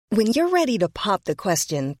When you're ready to pop the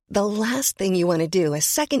question, the last thing you want to do is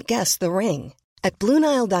second-guess the ring. At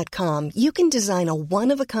BlueNile.com, you can design a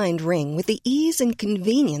one-of-a-kind ring with the ease and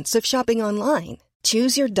convenience of shopping online.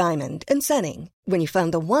 Choose your diamond and setting. When you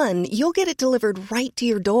find the one, you'll get it delivered right to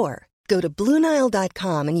your door. Go to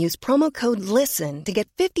BlueNile.com and use promo code LISTEN to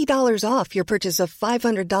get $50 off your purchase of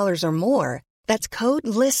 $500 or more. That's code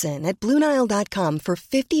LISTEN at BlueNile.com for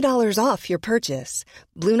 $50 off your purchase.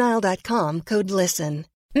 BlueNile.com, code LISTEN.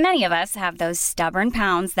 Many of us have those stubborn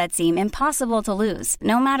pounds that seem impossible to lose,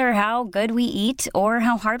 no matter how good we eat or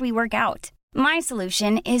how hard we work out. My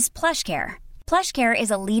solution is PlushCare. PlushCare is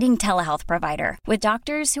a leading telehealth provider with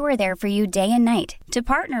doctors who are there for you day and night to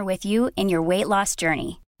partner with you in your weight loss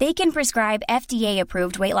journey. They can prescribe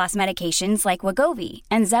FDA-approved weight loss medications like Wegovy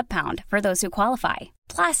and Zepbound for those who qualify.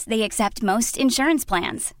 Plus, they accept most insurance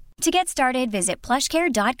plans. To get started, visit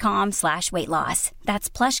plushcare.com/weightloss. That's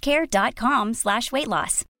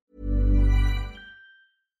plushcare.com/weightloss.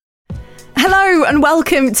 Hello and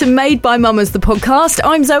welcome to Made by Mamas, the podcast.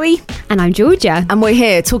 I'm Zoe. And I'm Georgia. And we're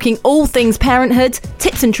here talking all things parenthood,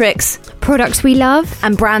 tips and tricks, products we love,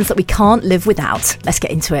 and brands that we can't live without. Let's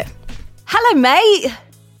get into it. Hello, mate.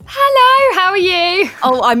 Hello, how are you?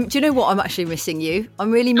 Oh, do you know what? I'm actually missing you.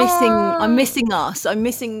 I'm really missing, I'm missing us. I'm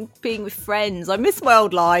missing being with friends. I miss my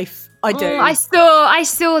old life. I do. I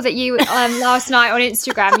saw that you last night on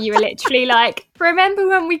Instagram. You were literally like, remember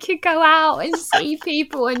when we could go out and see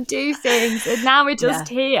people and do things, and now we're just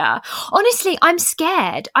here. Honestly, I'm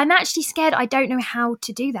scared. I'm actually scared. I don't know how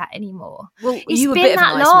to do that anymore. Well, it's you been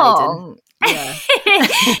that long. Yeah.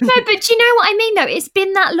 No, but do you know what I mean though? It's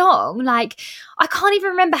been that long. Like, I can't even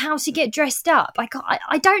remember how to get dressed up. I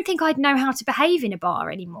don't think I'd know how to behave in a bar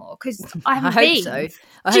anymore because I haven't been. So.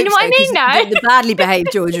 Do you know what I mean though? The badly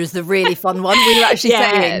behaved Georgia is the really fun one. We were actually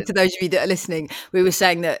saying, to those of you that are listening, we were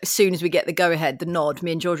saying that as soon as we get the go-ahead, the nod,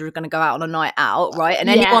 me and Georgia are going to go out on a night out, right? And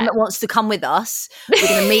anyone that wants to come with us, we're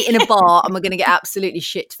going to meet in a bar and we're going to get absolutely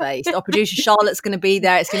shit-faced. Our producer Charlotte's going to be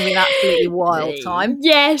there. It's going to be an absolutely wild time.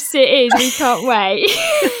 Yes, it is. We can't wait.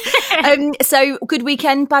 So, good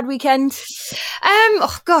weekend, bad weekend?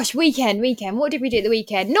 Oh gosh, weekend. What did we do at the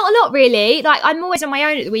weekend? Not a lot, really. Like, I'm always on my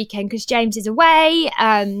own at the weekend because James is away.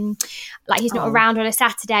 Like, he's not around on a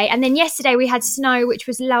Saturday. And then yesterday we had snow, which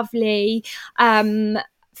was lovely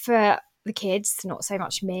for the kids, not so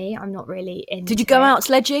much me. I'm not really into Did you go out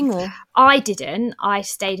sledging? Or? I didn't. I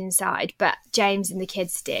stayed inside, but James and the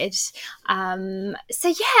kids did. So yeah, I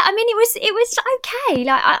mean, it was okay.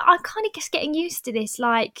 Like, I kind of just getting used to this,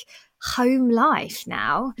 like, home life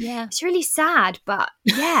now. Yeah, it's really sad, but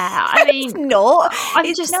yeah, I mean, it's not.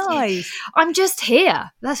 It's just nice. I'm just here.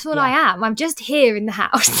 That's what I am. I'm just here in the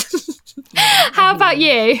house. How about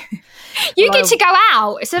you? You get to go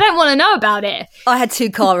out, so I don't want to know about it. I had 2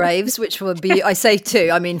 car raves, which would be, I say 2,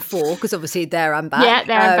 I mean 4, because obviously there and back. Yeah,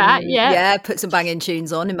 there and back, yeah. Yeah, put some banging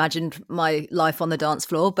tunes on, imagined my life on the dance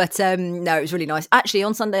floor. But no, it was really nice. Actually,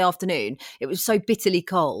 on Sunday afternoon, it was so bitterly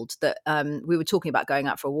cold that we were talking about going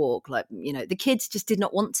out for a walk. Like, you know, the kids just did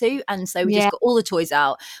not want to. And so we just got all the toys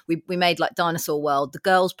out. We made like Dinosaur World. The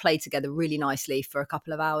girls played together really nicely for a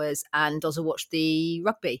couple of hours, and Dozza watched the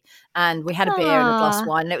rugby. And we had a beer and a glass of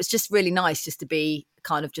wine. And it was just really nice just to be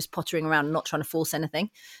kind of just pottering around and not trying to force anything.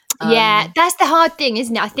 Yeah, that's the hard thing,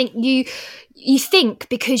 isn't it? I think you think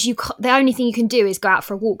because the only thing you can do is go out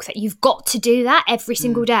for a walk, that you've got to do that every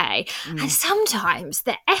single day. And sometimes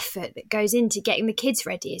the effort that goes into getting the kids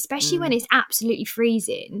ready, especially when it's absolutely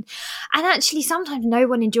freezing, and actually sometimes no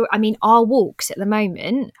one I mean, our walks at the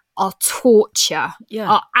moment are torture,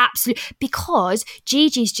 are absolute, because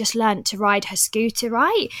Gigi's just learnt to ride her scooter,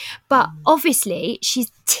 right? But obviously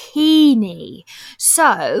she's teeny,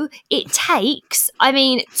 so it takes, I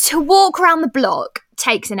mean, to walk around the block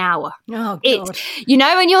takes an hour. Oh God. You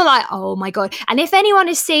know, and you're like, oh my God. And if anyone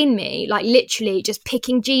has seen me like literally just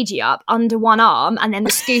picking Gigi up under one arm and then the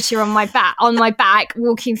scooter on my back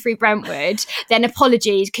walking through Brentwood, then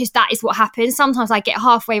apologies, because that is what happens. Sometimes I get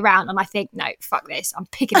halfway round and I think, no, fuck this, I'm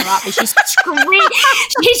picking her up, and she's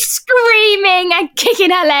screaming and kicking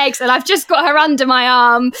her legs, and I've just got her under my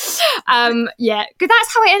arm. Yeah, because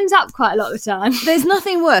that's how it ends up quite a lot of the time. There's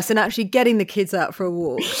nothing worse than actually getting the kids out for a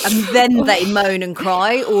walk and then they moan and cry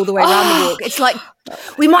all the way around the walk. It's like,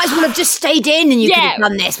 we might as well have just stayed in and you could have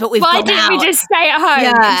done this, but we've Why gone out. didn't we just stay at home?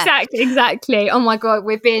 Yeah. Exactly. Oh my God,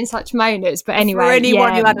 we're being such moaners. But anyway, for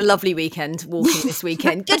anyone who had a lovely weekend walking this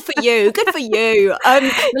weekend, good for you.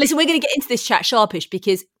 Listen, we're going to get into this chat sharpish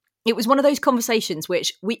because it was one of those conversations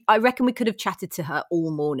which I reckon we could have chatted to her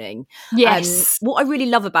all morning. Yes. What I really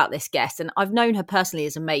love about this guest, and I've known her personally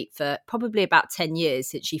as a mate for probably about 10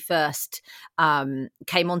 years since she first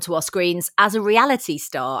came onto our screens as a reality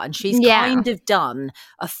star, and she's kind of done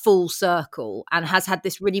a full circle and has had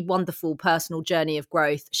this really wonderful personal journey of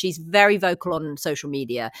growth. She's very vocal on social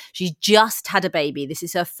media. She's just had a baby. This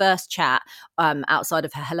is her first chat outside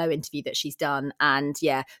of her Hello interview that she's done. And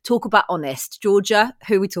yeah, talk about honest. Georgia,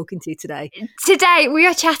 who are we talking to today? Today we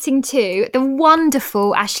are chatting to the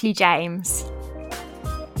wonderful Ashley James.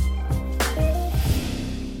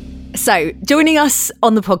 So, joining us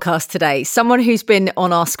on the podcast today, someone who's been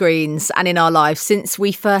on our screens and in our lives since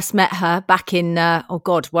we first met her back in,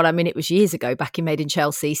 it was years ago, back in Made in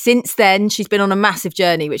Chelsea. Since then, she's been on a massive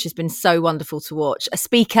journey, which has been so wonderful to watch. A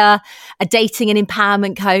speaker, a dating and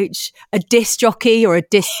empowerment coach, a disc jockey or a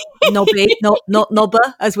disc knobby, not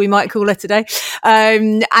knobber, as we might call her today.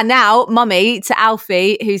 And now, mummy to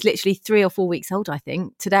Alfie, who's literally 3 or 4 weeks old, I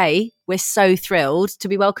think, today. We're so thrilled to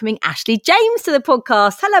be welcoming Ashley James to the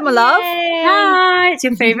podcast. Hello, my love. Hi, it's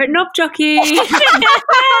your favourite knob jockey. I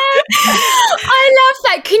love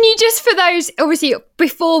that. Can you just, for those, obviously,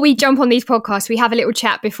 before we jump on these podcasts, we have a little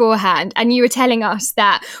chat beforehand, and you were telling us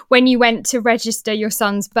that when you went to register your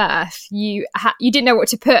son's birth, you didn't know what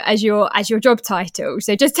to put as your job title.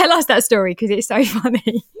 So just tell us that story because it's so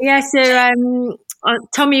funny. Yeah, so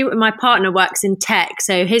Tommy, my partner, works in tech,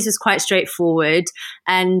 so his was quite straightforward,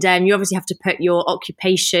 and you obviously have to put your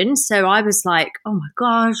occupation. So I was like, oh my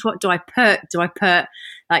gosh, what do I put? Do I put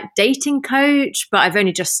like dating coach? But I've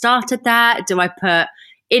only just started that. Do I put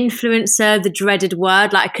influencer, the dreaded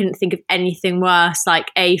word? Like I couldn't think of anything worse,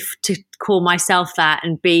 like A, to call myself that,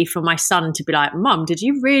 and B, for my son to be like, Mum, did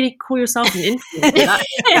you really call yourself an influencer?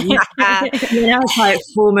 I was like,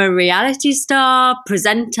 former reality star,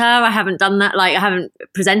 presenter. I haven't done that. Like I haven't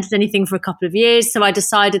presented anything for a couple of years. So I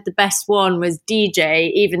decided the best one was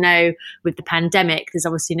DJ, even though with the pandemic, there's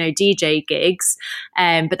obviously no DJ gigs.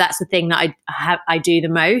 But that's the thing that I do the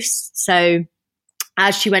most. So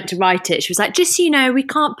as she went to write it, she was like, just so you know, we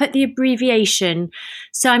can't put the abbreviation,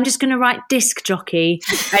 so I'm just going to write disc jockey.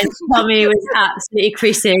 And Tommy was absolutely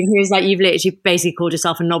creasing. He was like, you've literally basically called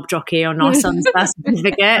yourself a knob jockey on our son's birth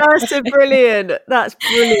certificate. That's so brilliant. That's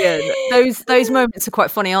brilliant. Those moments are quite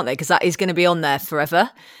funny, aren't they? Because that is going to be on there forever.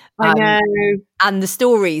 I know. And the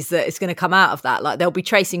stories that is going to come out of that, like they'll be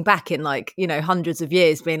tracing back in like, hundreds of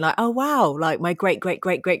years being like, oh, wow, like my great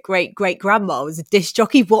grandma was a disc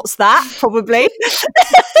jockey. What's that? Probably.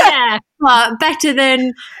 Yeah. But better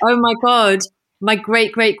than, oh my God, my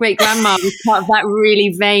great grandma was part of that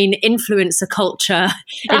really vain influencer culture.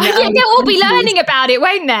 They'll all be learning about it,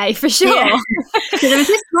 won't they? For sure. Yeah. So there was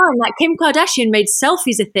this time, like Kim Kardashian made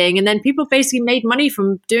selfies a thing, and then people basically made money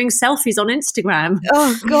from doing selfies on Instagram.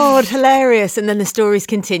 Oh God, hilarious! And then the stories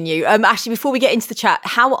continue. Ashley, before we get into the chat,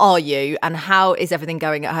 how are you, and how is everything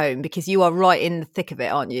going at home? Because you are right in the thick of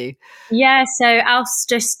it, aren't you? Yeah. So Alf's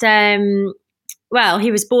just. Well,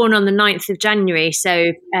 he was born on the 9th of January,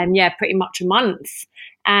 so pretty much a month.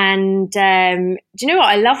 And do you know what?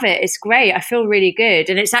 I love it. It's great. I feel really good.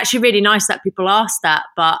 And it's actually really nice that people ask that,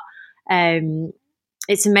 but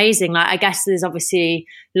it's amazing. Like, I guess there's obviously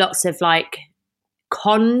lots of like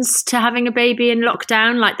cons to having a baby in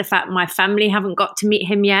lockdown, like the fact my family haven't got to meet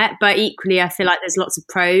him yet. But equally, I feel like there's lots of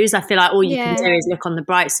pros. I feel like all you can do is look on the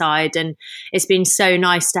bright side. And it's been so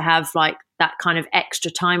nice to have like that kind of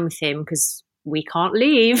extra time with him because we can't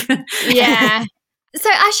leave. Yeah.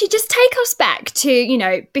 So Ashley, just take us back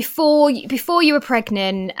to, before you were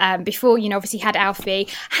pregnant, before, obviously had Alfie.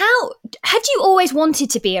 How had you always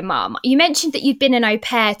wanted to be a mum? You mentioned that you'd been an au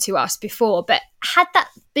pair to us before, but had that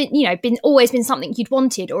been always been something you'd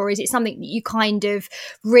wanted, or is it something that you kind of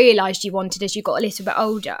realised you wanted as you got a little bit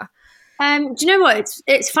older? Do you know what?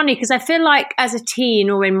 It's funny because I feel like as a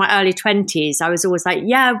teen or in my early 20s, I was always like,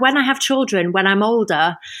 yeah, when I have children, when I'm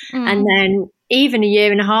older. And then even a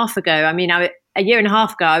year and a half ago,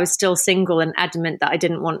 I was still single and adamant that I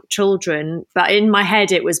didn't want children. But in my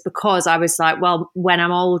head, it was because I was like, well, when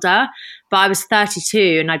I'm older. But I was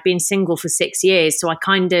 32 and I'd been single for 6 years. So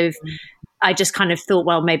I just kind of thought,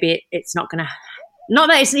 well, maybe it's not going to Not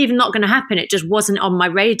that it's even not going to happen. It just wasn't on my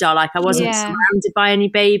radar. Like I wasn't surrounded by any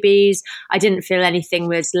babies. I didn't feel anything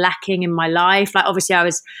was lacking in my life. Like obviously I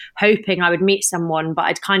was hoping I would meet someone, but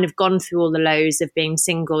I'd kind of gone through all the lows of being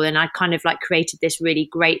single, and I'd kind of like created this really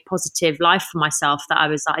great positive life for myself that I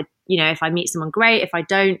was like, you know, if I meet someone, great. If I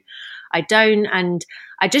don't, I don't. And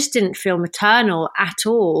I just didn't feel maternal at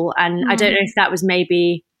all. And I don't know if that was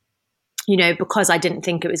maybe, you know, because I didn't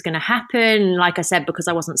think it was going to happen. Like I said, because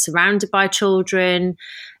I wasn't surrounded by children.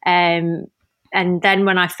 and then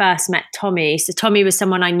when I first met Tommy, so Tommy was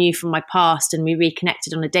someone I knew from my past, and we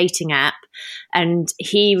reconnected on a dating app. And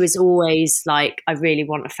he was always like, I really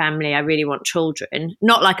want a family. I really want children.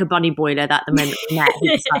 Not like a bunny boiler that the moment we met. He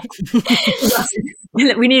was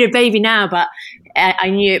like, we need a baby now. But I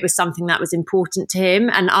knew it was something that was important to him.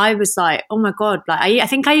 And I was like, oh my God, like I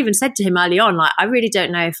think I even said to him early on, like, I really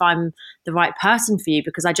don't know if I'm the right person for you,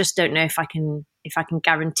 because I just don't know if I can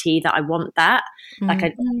guarantee that I want that. Like,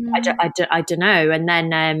 I don't know. And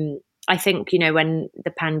then I think, you know, when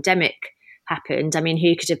the pandemic happened, I mean,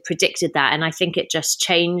 who could have predicted that? And I think it just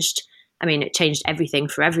changed. I mean, it changed everything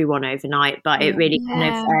for everyone overnight, but it really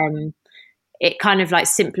kind of like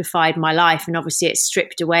simplified my life. And obviously it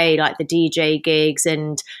stripped away like the DJ gigs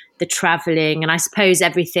and the traveling. And I suppose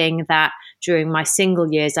everything that during my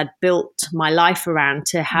single years I'd built my life around,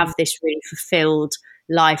 to have this really fulfilled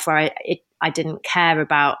life where I didn't care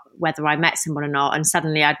about whether I met someone or not. And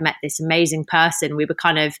suddenly I'd met this amazing person. We were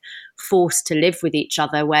kind of forced to live with each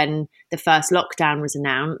other when the first lockdown was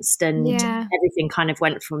announced, and everything kind of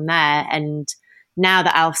went from there. And now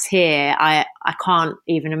that Alf's here, I can't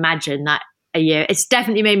even imagine that a year. It's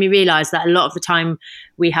definitely made me realize that a lot of the time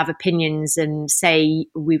we have opinions and say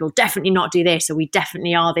we will definitely not do this, or we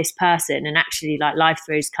definitely are this person. And actually, like, life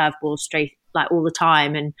throws curveballs straight, like, all the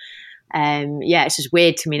time. And it's just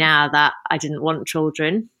weird to me now that I didn't want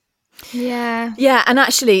children. Yeah. And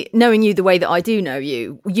actually, knowing you the way that I do know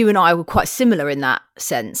you, you and I were quite similar in that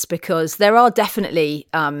sense, because there are definitely,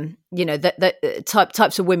 the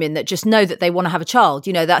types of women that just know that they want to have a child.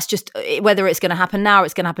 You know, that's just, whether it's going to happen now or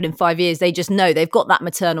it's going to happen in 5 years, they just know they've got that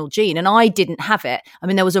maternal gene. And I didn't have it. I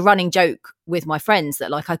mean, there was a running joke with my friends that,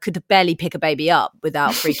 like, I could barely pick a baby up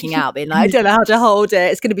without freaking out, being like, I don't know how to hold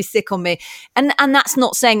it. It's going to be sick on me. And that's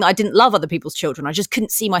not saying that I didn't love other people's children. I just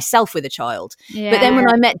couldn't see myself with a child. Yeah. But then when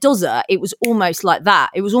I met Doza, it was almost like that.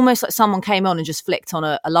 It was almost like someone came on and just flicked on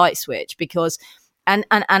a light switch, because and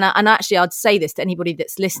actually, I'd say this to anybody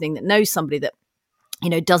that's listening that knows somebody that, you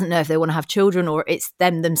know, doesn't know if they want to have children, or it's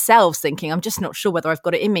them themselves thinking, I'm just not sure whether I've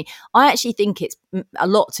got it in me. I actually think it's a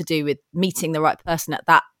lot to do with meeting the right person at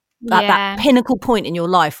that pinnacle point in your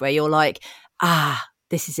life where you're like,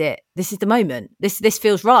 this is it. This is the moment. This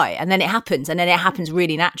feels right. And then it happens. And then it happens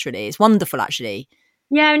really naturally. It's wonderful, actually.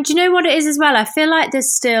 Yeah, and do you know what it is as well? I feel like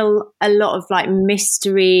there's still a lot of like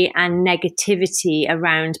mystery and negativity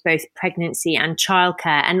around both pregnancy and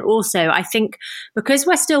childcare. And also, I think because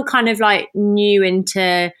we're still kind of like new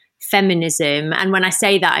into feminism, and when I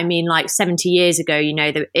say that, I mean like 70 years ago, you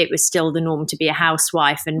know, that it was still the norm to be a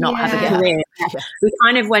housewife and not have a career. We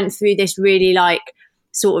kind of went through this really like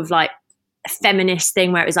sort of like feminist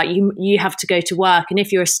thing where it was like you have to go to work, and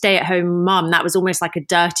if you're a stay-at-home mum, that was almost like a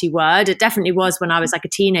dirty word. It definitely was when I was like a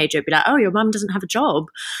teenager. It'd be like, oh, your mum doesn't have a job.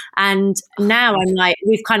 And now I'm like,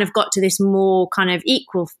 we've kind of got to this more kind of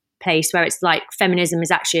equal place where it's like feminism is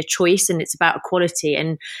actually a choice and it's about equality.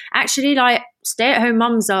 And actually, like, stay-at-home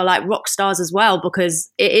mums are like rock stars as well,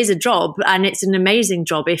 because it is a job, and it's an amazing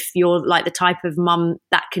job if you're like the type of mum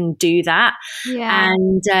that can do that.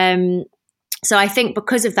 And so I think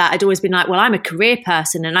because of that, I'd always been like, well, I'm a career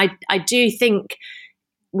person. And I do think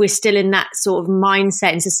we're still in that sort of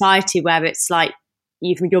mindset in society where it's like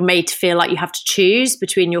you're made to feel like you have to choose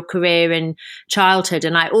between your career and childhood.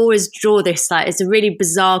 And I always draw this, like, it's a really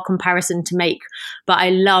bizarre comparison to make, but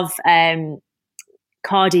I love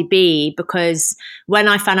Cardi B, because when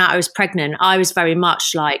I found out I was pregnant, I was very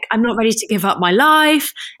much like, I'm not ready to give up my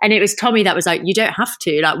life. And it was Tommy that was like, you don't have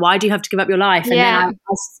to. Like, why do you have to give up your life? And then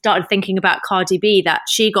I started thinking about Cardi B, that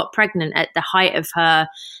she got pregnant at the height of her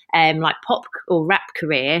like pop or rap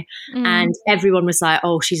career. And everyone was like,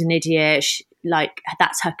 oh, she's an idiot. Like,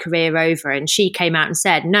 that's her career over. And she came out and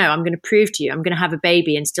said, no, I'm going to prove to you, I'm going to have a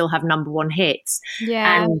baby and still have #1 hits.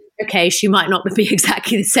 And okay, she might not be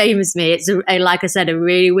exactly the same as me. It's like I said, a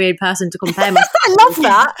really weird person to compare myself. I love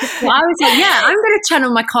that. But I was like, yeah, I'm going to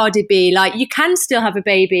channel my Cardi B. Like, you can still have a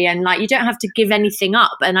baby, and like, you don't have to give anything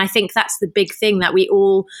up. And I think that's the big thing that we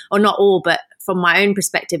all, or not all, but from my own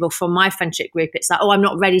perspective or from my friendship group, it's like, oh, I'm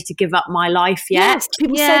not ready to give up my life yet. Yes,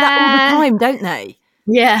 people say that all the time, don't they?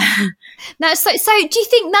 Yeah. Now, so do you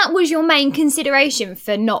think that was your main consideration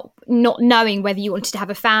for not knowing whether you wanted to have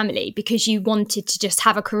a family, because you wanted to just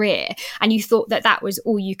have a career and you thought that was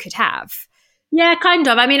all you could have? Yeah, kind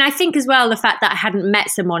of. I mean, I think as well the fact that I hadn't met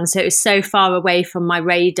someone, so it was so far away from my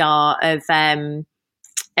radar of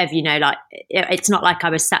you know, like, it's not like I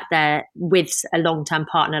was sat there with a long-term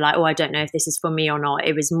partner like, oh, I don't know if this is for me or not.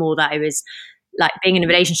 It was more that it was like being in a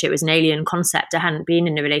relationship was an alien concept. I hadn't been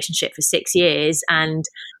in a relationship for 6 years. And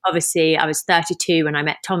obviously I was 32 when I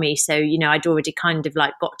met Tommy. So, you know, I'd already kind of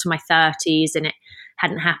like got to my 30s, and it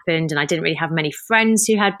hadn't happened, and I didn't really have many friends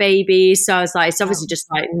who had babies. So I was like, it's obviously just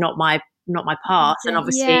like not my path. And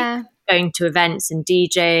obviously going to events and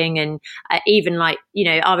DJing and even like, you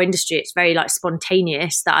know, our industry, it's very like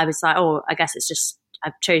spontaneous, that I was like, oh, I guess it's just,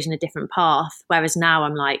 I've chosen a different path. Whereas now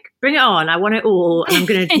I'm like, bring it on. I want it all, and I'm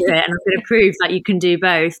going to do it, and I'm going to prove that you can do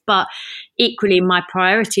both. But equally, my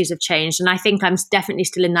priorities have changed, and I think I'm definitely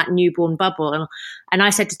still in that newborn bubble. And I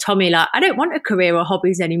said to Tommy, like, I don't want a career or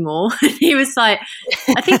hobbies anymore. And he was like,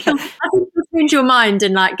 I think you'll change your mind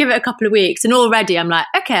and like give it a couple of weeks. And already I'm like,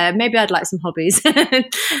 okay, maybe I'd like some hobbies.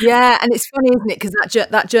 Yeah, and it's funny, isn't it? Because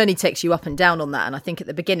that journey takes you up and down on that. And I think at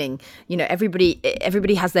the beginning, you know,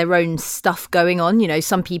 everybody has their own stuff going on. You know,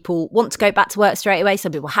 some people want to go back to work straight away.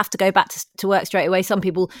 Some people have to go back to work straight away. Some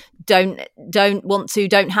people don't want to,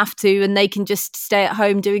 don't have to, and they can just stay at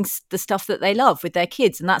home doing the stuff that they love with their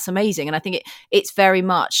kids, and that's amazing. And I think it's very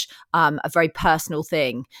much a very personal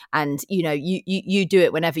thing, and you know, you do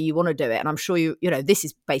it whenever you want to do it. And I'm sure you know, this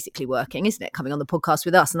is basically working, isn't it, coming on the podcast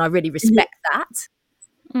with us, and I really respect that.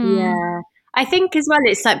 Yeah, I think as well,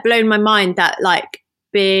 it's like blown my mind that like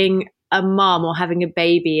being a mom or having a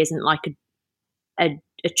baby isn't like a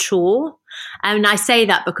chore. And I say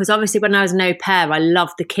that because obviously when I was an au pair, I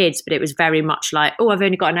loved the kids, but it was very much like, oh, I've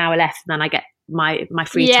only got an hour left, and then I get my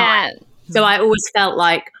free time. So I always felt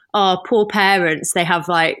like, oh, poor parents, they have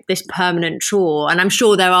like this permanent chore. And I'm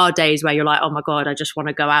sure there are days where you're like, oh my God, I just want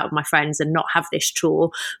to go out with my friends and not have this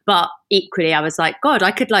chore. But equally, I was like, God,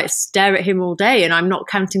 I could like stare at him all day, and I'm not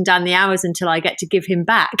counting down the hours until I get to give him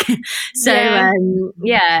back. So I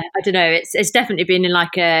don't know. It's definitely been in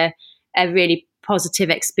like a really positive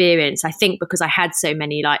experience, I think, because I had so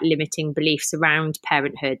many like limiting beliefs around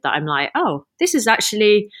parenthood that I'm like, oh, this is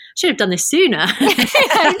actually, should have done this sooner.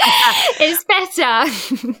 It's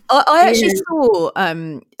better. I actually saw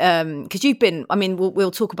because you've been, I mean,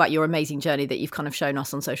 we'll talk about your amazing journey that you've kind of shown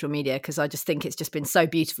us on social media, because I just think it's just been so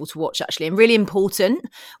beautiful to watch, actually, and really important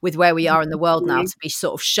with where we are in the world now, to be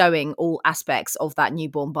sort of showing all aspects of that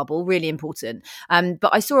newborn bubble. Really important. But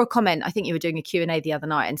I saw a comment, I think you were doing a Q&A the other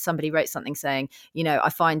night, and somebody wrote something saying, you know, I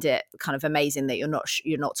find it kind of amazing that you're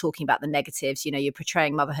not talking about the negatives. You know, you're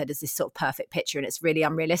portraying motherhood as this sort of perfect picture, and it's really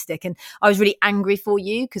unrealistic. And I was really angry for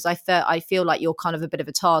you, because I feel like you're kind of a bit of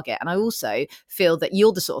a target, and I also feel that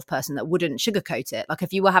you're the sort of person that wouldn't sugarcoat it. Like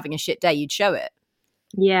if you were having a shit day, you'd show it.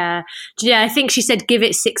 Yeah, I think she said give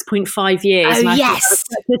it 6.5 years. Oh, yes.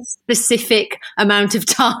 A specific amount of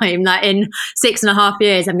time that in 6.5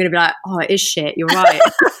 years I'm going to be like, oh, it is shit, you're right.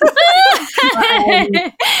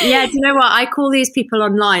 Yeah, do you know what? I call these people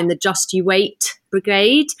online the just you wait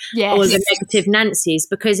brigade, or the negative Nancy's,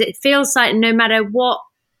 because it feels like no matter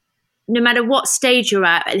what stage you're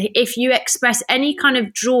at, if you express any kind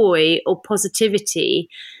of joy or positivity,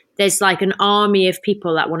 there's like an army of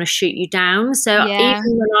people that want to shoot you down. So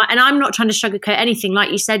even and I'm not trying to sugarcoat anything,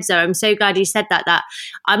 like you said, Zoe, I'm so glad you said that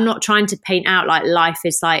I'm not trying to paint out like life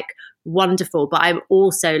is like wonderful, but I'm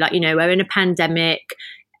also like, you know, we're in a pandemic,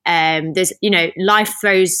 there's, you know, life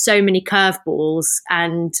throws so many curveballs,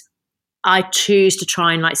 and I choose to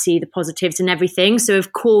try and like see the positives in everything. So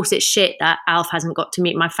of course it's shit that Alf hasn't got to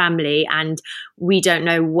meet my family, and we don't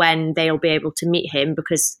know when they'll be able to meet him,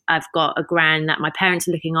 because I've got a gran that my parents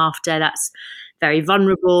are looking after that's very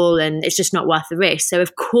vulnerable, and it's just not worth the risk. So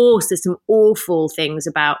of course there's some awful things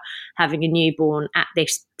about having a newborn at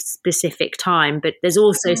this specific time, but there's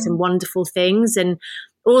also some wonderful things. And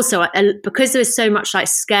also, because there's so much like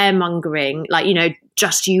scaremongering, like, you know,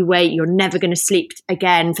 just you wait, you're never going to sleep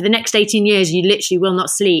again. For the next 18 years, you literally will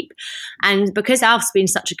not sleep. And because Alf's been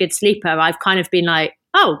such a good sleeper, I've kind of been like,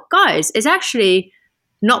 oh, guys, it's actually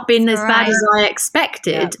not been as bad as I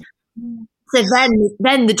expected. Yeah. So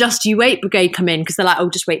then the just you wait brigade come in, because they're like, oh,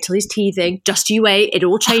 just wait till he's teething. Just you wait. It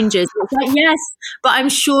all changes. It's like, yes, but I'm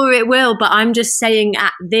sure it will. But I'm just saying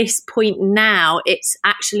at this point now, it's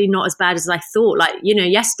actually not as bad as I thought. Like, you know,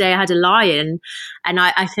 yesterday I had a lie-in, and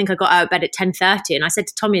I think I got out of bed at 10:30, and I said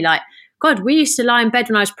to Tommy, like, God, we used to lie in bed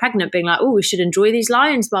when I was pregnant being like, oh, we should enjoy these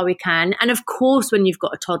lie-ins while we can. And of course, when you've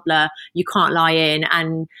got a toddler, you can't lie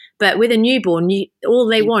in. But with a newborn, all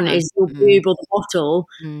they want is your boob or the bottle,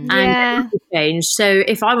 and it change. So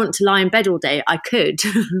if I want to lie in bed all day, I could.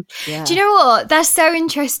 Do you know what? That's so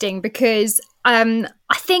interesting, because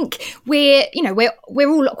I think we're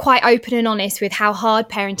all quite open and honest with how hard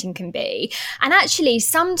parenting can be. And actually,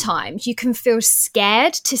 sometimes you can feel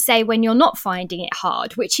scared to say when you're not finding it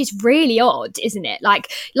hard, which is really odd, isn't it? Like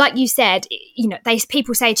you said,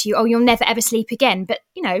 people say to you, oh, you'll never ever sleep again. But,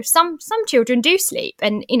 some children do sleep,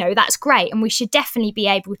 and, that's great. And we should definitely be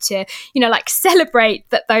able to, celebrate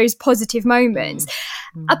those positive moments.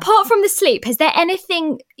 Apart from the sleep, has there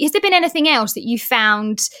been anything else that you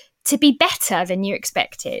found to be better than you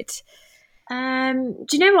expected? Do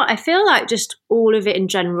you know what? I feel like just all of it in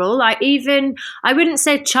general, like even, I wouldn't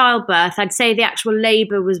say childbirth, I'd say the actual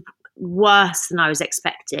labour was worse than I was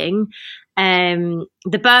expecting. The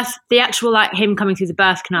actual like him coming through the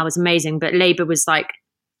birth canal was amazing, but labour was like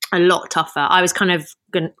a lot tougher. I was kind of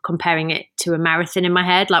comparing it to a marathon in my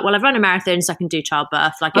head. Like, well, I've run a marathon, so I can do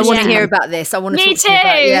childbirth. Like, I want to hear about this. I want to talk to you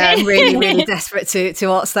about it. Yeah, I'm really, really desperate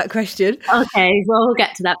to ask that question. Okay, well, we'll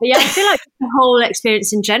get to that. But yeah, I feel like the whole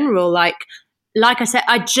experience in general, like I said,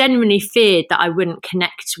 I genuinely feared that I wouldn't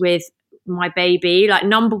connect with my baby. Like,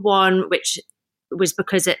 number one, which was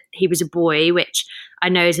because he was a boy, which I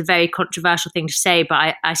know is a very controversial thing to say,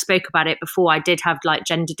 but I spoke about it before. I did have like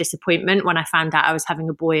gender disappointment when I found out I was having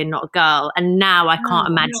a boy and not a girl. And now I can't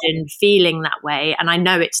imagine feeling that way. And I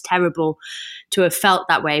know it's terrible to have felt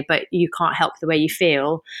that way, but you can't help the way you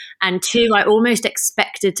feel. And two, I almost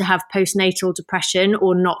expected to have postnatal depression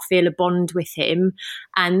or not feel a bond with him.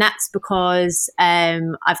 And that's because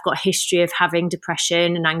I've got a history of having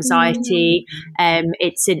depression and anxiety.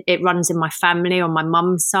 It runs in my family on my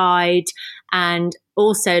mum's side. And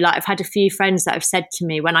also, like, I've had a few friends that have said to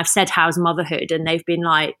me when I've said, how's motherhood? And they've been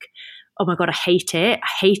like, oh my God, I hate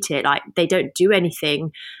it. Like, they don't do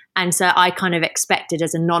anything. And so I kind of expected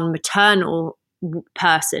as a non-maternal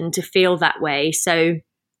person to feel that way. So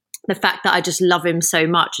the fact that I just love him so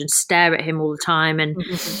much and stare at him all the time and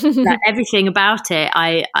that everything about it,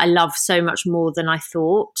 I love so much more than I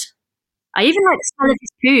thought. I even like the smell of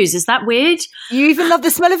his poos. Is that weird? You even love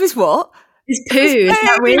the smell of his what? His poo. Is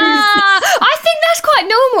that weird? I think that's quite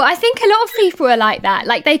normal. I think a lot of people are like that.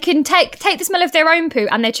 Like, they can take the smell of their own poo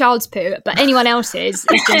and their child's poo, but anyone else's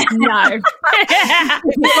is just no.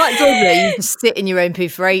 It's like Dudley, you just sit in your own poo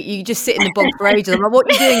you just sit in the bog for ages. I'm like, what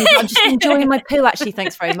are you doing? I'm just enjoying my poo, actually.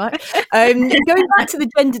 Thanks very much. Going back to the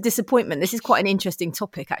gender disappointment, this is quite an interesting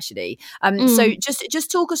topic, actually. So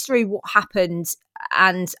just talk us through what happened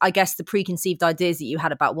and I guess the preconceived ideas that you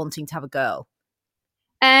had about wanting to have a girl.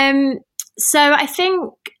 So I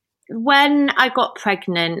think when I got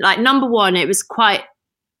pregnant, like, number one, it was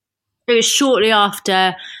shortly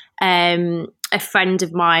after a friend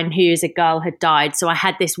of mine who is a girl had died. So I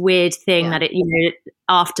had this weird thing that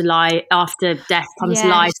after death comes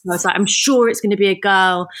life. So I was like, I'm sure it's going to be a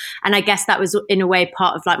girl. And I guess that was in a way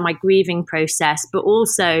part of like my grieving process. But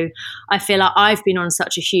also I feel like I've been on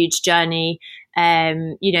such a huge journey,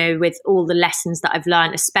 with all the lessons that I've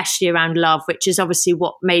learned, especially around love, which is obviously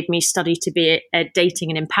what made me study to be a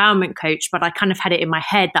dating and empowerment coach. But I kind of had it in my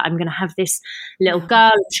head that I'm going to have this little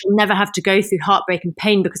girl and she'll never have to go through heartbreak and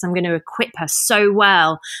pain because I'm going to equip her so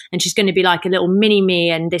well. And she's going to be like a little mini me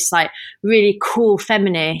and this like really cool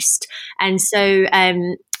feminist. And so,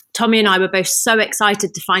 Tommy and I were both so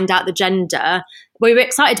excited to find out the gender. We were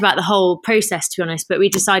excited about the whole process, to be honest, but we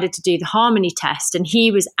decided to do the harmony test, and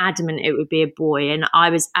he was adamant it would be a boy and I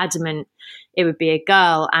was adamant it would be a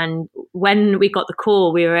girl. And when we got the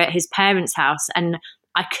call, we were at his parents' house and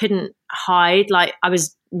I couldn't hide. Like, I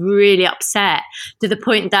was really upset to the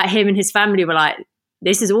point that him and his family were like,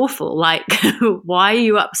 this is awful. Like, why are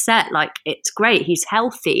you upset? Like, it's great. He's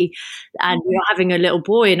healthy and you're having a little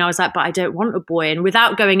boy. And I was like, but I don't want a boy. And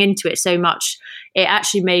without going into it so much, it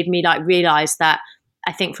actually made me like realize that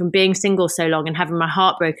I think from being single so long and having my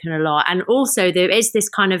heart broken a lot. And also there is this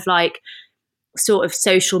kind of like sort of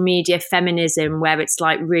social media feminism where it's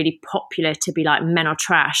like really popular to be like, men are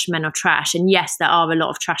trash. And yes, there are a lot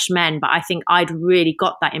of trash men, but I think I'd really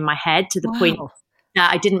got that in my head to the point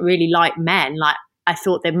that I didn't really like men. Like, I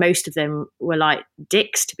thought that most of them were like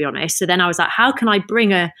dicks, to be honest. So then I was like, how can I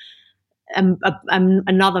bring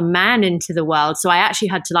another man into the world? So I actually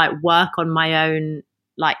had to like work on my own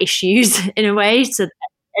like issues in a way. So,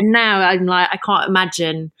 and now I'm like, I can't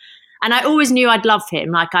imagine. And I always knew I'd love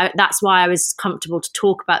him. Like, that's why I was comfortable to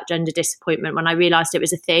talk about gender disappointment when I realized it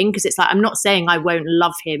was a thing. Because it's like, I'm not saying I won't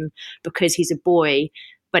love him because he's a boy,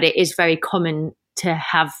 but it is very common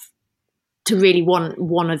to really want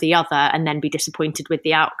one or the other and then be disappointed with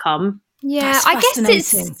the outcome. Yeah, That's I guess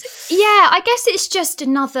fascinating. I guess it's just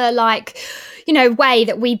another way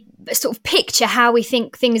that we sort of picture how we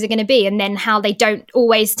think things are going to be, and then how they don't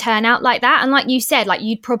always turn out like that. And like you said, like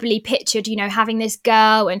you'd probably pictured, having this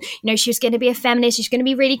girl, and she was going to be a feminist, she's going to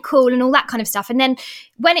be really cool and all that kind of stuff. And then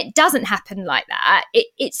when it doesn't happen like that, I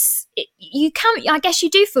guess you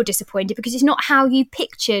do feel disappointed, because it's not how you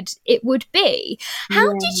pictured it would be.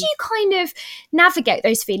 How did you kind of navigate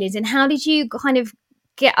those feelings, and how did you kind of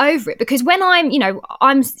get over it? Because when when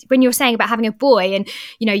you're saying about having a boy, and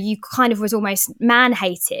you kind of was almost man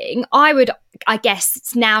hating, I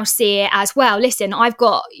guess now see it as, well, listen, I've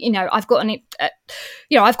got an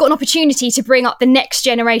opportunity to bring up the next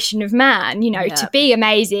generation of man, to be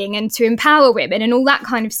amazing and to empower women and all that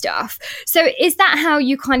kind of stuff. So is that how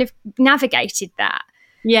you kind of navigated that?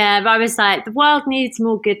 Yeah, but I was like, the world needs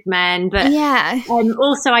more good men. But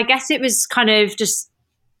also, I guess it was kind of just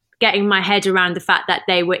getting my head around the fact that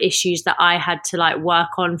they were issues that I had to like work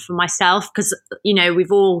on for myself, because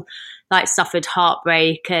we've all like suffered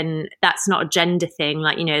heartbreak, and that's not a gender thing.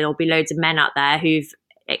 Like, there'll be loads of men out there who've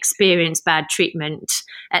experienced bad treatment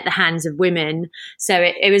at the hands of women. So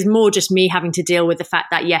it was more just me having to deal with the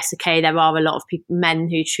fact that, yes, okay, there are a lot of men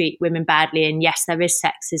who treat women badly, and yes, there is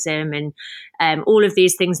sexism and all of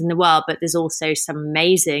these things in the world, but there's also some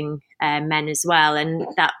amazing men as well. And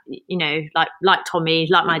that, like Tommy,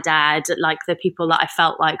 like my dad, like the people that I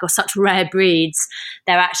felt like are such rare breeds,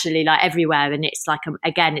 they're actually like everywhere. And it's like,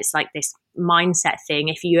 again, it's like this mindset thing.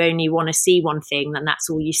 If you only want to see one thing, then that's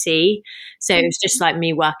all you see. So it was just like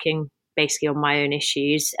me working basically on my own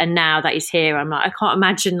issues. And now that he's here, I'm like, I can't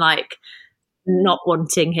imagine like not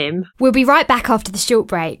wanting him. We'll be right back after the short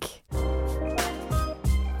break.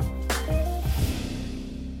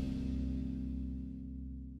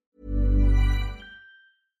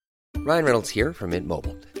 Ryan Reynolds here from Mint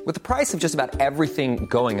Mobile. With the price of just about everything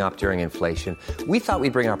going up during inflation, we thought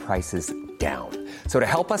we'd bring our prices down. So to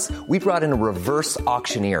help us, we brought in a reverse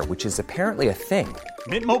auctioneer, which is apparently a thing.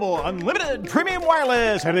 Mint Mobile Unlimited Premium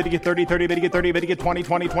Wireless. How to get 30, 30, bit to get 30, bit to get 20,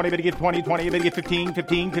 20, 20, bit to get 20, 20, bit to get 15,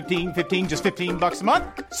 15, 15, 15, just $15 a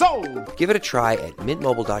month? Sold! Give it a try at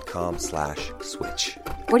mintmobile.com/switch.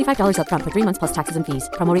 $45 up front for 3 months plus taxes and fees.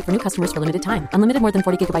 Promo rate for new customers for limited time. Unlimited more than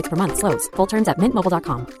 40 gigabytes per month. Slows full terms at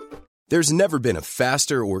mintmobile.com. There's never been a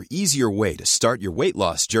faster or easier way to start your weight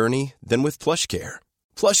loss journey than with PlushCare.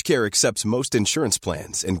 PlushCare accepts most insurance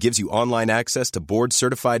plans and gives you online access to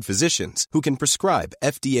board-certified physicians who can prescribe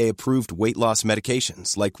FDA-approved weight loss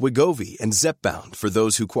medications like Wegovy and Zepbound for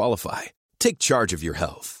those who qualify. Take charge of your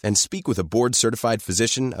health and speak with a board-certified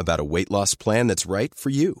physician about a weight loss plan that's right for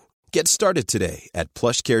you. Get started today at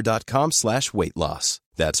plushcare.com/weight-loss.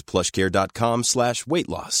 That's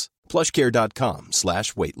plushcare.com/weight-loss.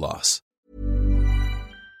 plushcare.com/weight-loss.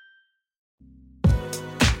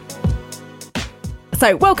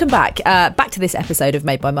 So welcome back to this episode of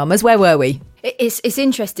Made by Mamas. Where were we? It's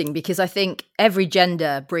interesting because I think every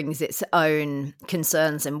gender brings its own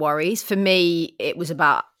concerns and worries. For me, it was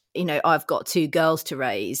about, I've got 2 girls to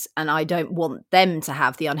raise, and I don't want them to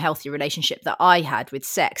have the unhealthy relationship that I had with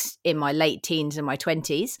sex in my late teens and my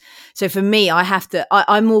 20s. So for me,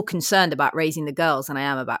 I'm more concerned about raising the girls than I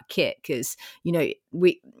am about Kit, because, I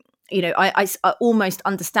almost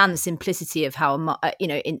understand the simplicity of how,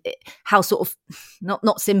 how sort of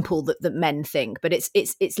not simple that men think, but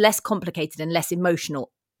it's less complicated and less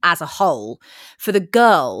emotional as a whole. For the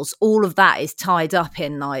girls, all of that is tied up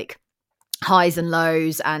in like highs and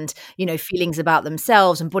lows, and feelings about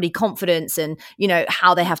themselves and body confidence, and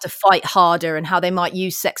how they have to fight harder, and how they might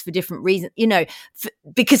use sex for different reasons,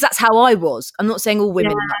 because that's how I was. I'm not saying all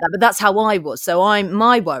women are like that, but that's how I was. So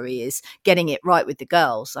my worry is getting it right with the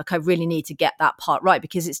girls. Like, I really need to get that part right,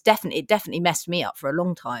 because it definitely messed me up for a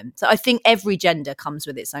long time. So I think every gender comes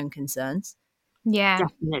with its own concerns. Yeah,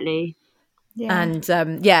 definitely. Yeah. And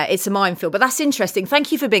it's a minefield, but that's interesting.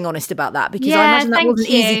 Thank you for being honest about that, because I imagine that wasn't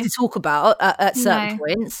easy to talk about at certain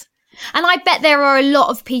points. And I bet there are a lot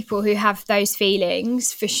of people who have those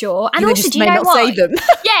feelings for sure. And also, do you know what? Say them.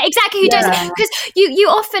 Yeah, exactly. Who does? Because you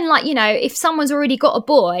often, like, if someone's already got a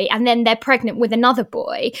boy and then they're pregnant with another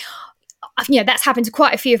boy, that's happened to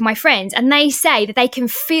quite a few of my friends, and they say that they can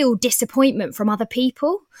feel disappointment from other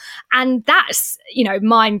people, and that's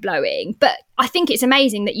mind-blowing. But I think it's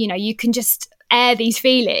amazing that you can just air these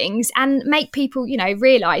feelings and make people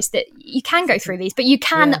realize that you can go through these, but you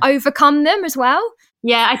can overcome them as well.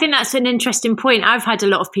 Yeah, I think that's an interesting point. I've had a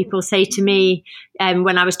lot of people say to me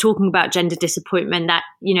when I was talking about gender disappointment that,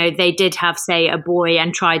 you know, they did have, say, a boy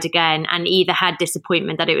and tried again and either had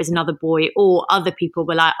disappointment that it was another boy, or other people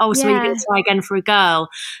were like, oh, so you're going to try again for a girl.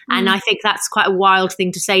 And I think that's quite a wild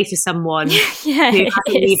thing to say to someone who hasn't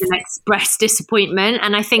even expressed disappointment.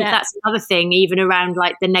 And I think that's another thing, even around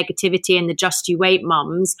like the negativity and the just you wait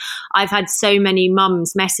mums. I've had so many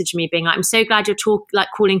mums message me being like, I'm so glad you're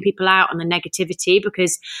calling people out on the negativity,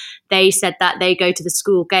 because they said that they go to the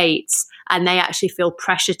school gates and they actually feel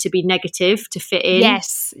pressure to be negative to fit in.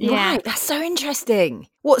 Yes. Yeah. Right. That's so interesting.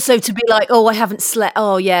 What, so to be like, oh, I haven't slept.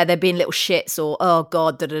 Oh, yeah, they're being little shits, or oh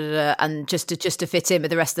God, da, da, da, da, and just to fit in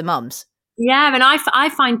with the rest of the mums. Yeah, and I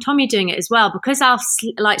find Tommy doing it as well, because I'll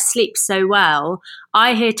sleep so well.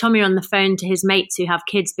 I hear Tommy on the phone to his mates who have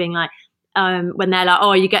kids being like, when they're like,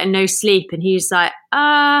 oh, you're getting no sleep, and he's like,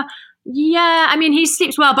 yeah, I mean, he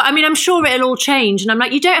sleeps well, but I mean, I'm sure it'll all change. And I'm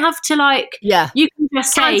like, you don't have to you can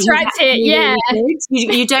just say counteract it. Yeah.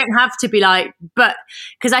 You don't have to be like, but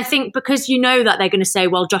because I think because you know that they're going to say,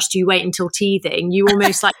 well, just you wait until teething, you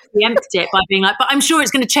almost like preempt it by being like, but I'm sure it's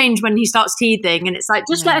going to change when he starts teething. And it's like,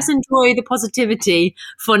 just let us enjoy the positivity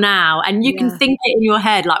for now. And you can think it in your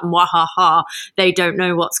head like, wahaha, they don't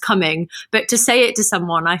know what's coming. But to say it to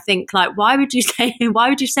someone, I think like, why would you say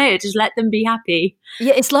it? Just let them be happy.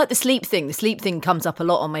 Yeah, it's like the sleep thing. The sleep thing comes up a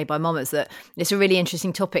lot on Made by Mamas. That it's a really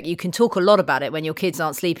interesting topic. You can talk a lot about it when your kids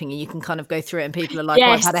aren't sleeping, and you can kind of go through it, and people are like, oh,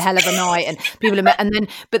 I've had a hell of a night, and people are,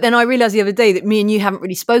 but then I realised the other day that me and you haven't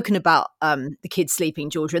really spoken about the kids sleeping,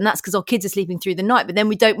 Georgia, and that's because our kids are sleeping through the night. But then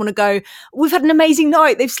we don't want to go, we've had an amazing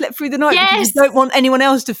night, they've slept through the night. Because we don't want anyone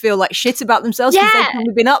else to feel like shit about themselves because they've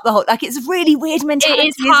probably been up the whole. Like, it's a really weird mentality. It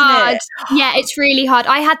is hard. Isn't it? Yeah, it's really hard.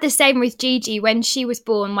 I had the same with Gigi when she was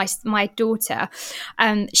born. My daughter,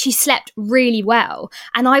 she slept really well,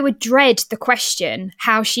 and I would dread the question,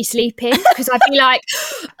 how's she sleeping? Because I'd be like,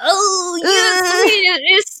 oh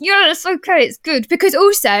yes, okay, it's good. Because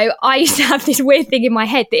also I used to have this weird thing in my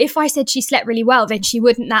head that if I said she slept really well, then she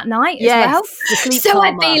wouldn't that night as well. So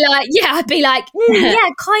I'd be like yeah,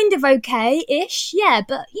 kind of okay-ish, yeah,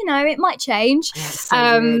 but you know, it might change. It's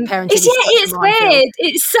weird.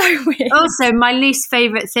 It's so weird. Also, my least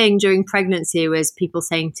favourite thing during pregnancy was people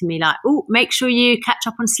saying to me like, oh, make sure you catch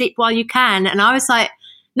up on sleep while you can. And I was like,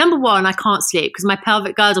 number one, I can't sleep because my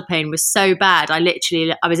pelvic girdle pain was so bad. I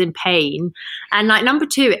was in pain. And like, number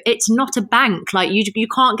two, it's not a bank. Like you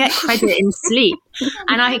can't get credit in sleep.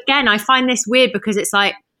 And I find this weird because it's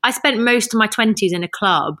like, I spent most of my 20s in a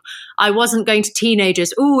club. I wasn't going to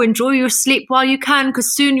teenagers, oh, enjoy your sleep while you can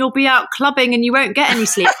because soon you'll be out clubbing and you won't get any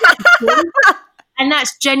sleep. And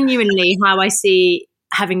that's genuinely how I see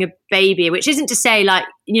having a baby, which isn't to say like,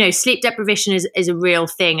 you know, sleep deprivation is a real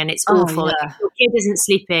thing and it's awful. Yeah. If your kid isn't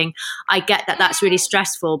sleeping, I get that that's really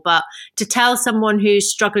stressful. But to tell someone who's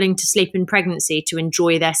struggling to sleep in pregnancy to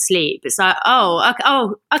enjoy their sleep, it's like,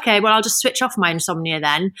 okay, well, I'll just switch off my insomnia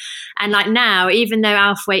then. And like now, even though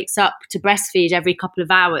Alf wakes up to breastfeed every couple of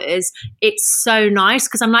hours, it's so nice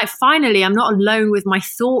because I'm like, finally, I'm not alone with my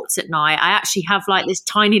thoughts at night. I actually have like this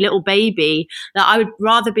tiny little baby that I would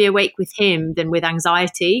rather be awake with him than with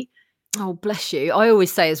anxiety. Oh, bless you. I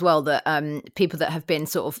always say as well that people that have been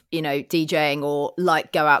sort of, you know, DJing or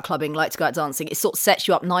like go out clubbing, like to go out dancing, it sort of sets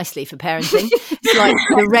you up nicely for parenting. It's like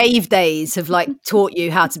the rave days have like taught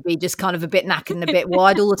you how to be just kind of a bit knackered and a bit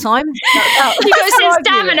wide all the time. You got some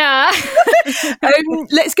stamina.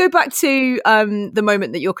 Let's go back to the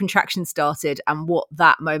moment that your contraction started and what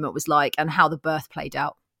that moment was like and how the birth played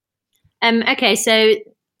out. Okay, so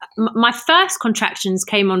my first contractions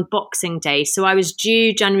came on Boxing Day. So I was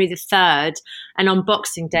due January the 3rd. And on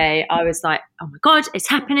Boxing Day, I was like, oh my God, it's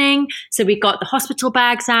happening. So we got the hospital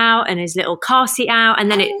bags out and his little car seat out. And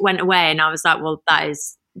then it went away. And I was like, well, that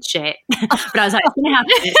is shit. But I was like, it's going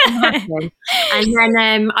to happen. And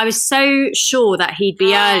then I was so sure that he'd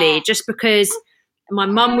be early just because my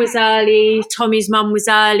mum was early. Tommy's mum was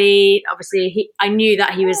early. Obviously, I knew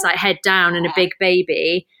that he was like head down and a big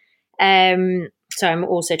baby. So I'm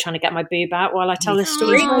also trying to get my boob out while I tell this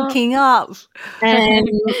story. Waking up. Hi,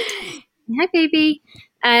 baby.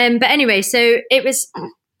 But anyway, so he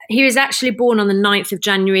was actually born on the 9th of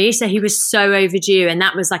January. So he was so overdue. And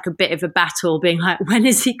that was like a bit of a battle being like, when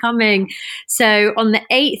is he coming? So on the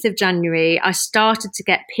 8th of January, I started to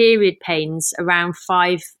get period pains around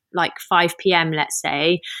 5 p.m, let's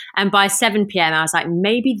say. And by 7 p.m, I was like,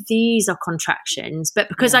 maybe these are contractions. But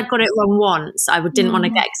because I got it wrong once, I didn't want to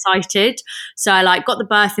get excited. So I like got the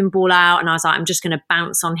birthing ball out and I was like, I'm just going to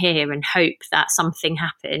bounce on here and hope that something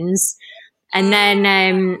happens. And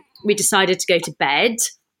then we decided to go to bed.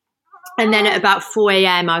 And then at about 4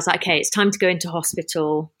 a.m, I was like, okay, it's time to go into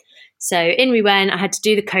hospital. So in we went. I had to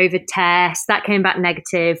do the COVID test. That came back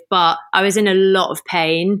negative, but I was in a lot of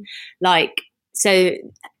pain. Because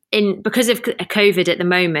of COVID at the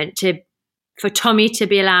moment, for Tommy to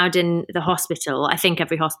be allowed in the hospital, I think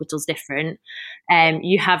every hospital's different.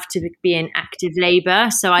 You have to be in active labour.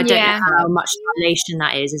 So I don't know how much dilation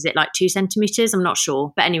that is. Is it like 2 centimetres? I'm not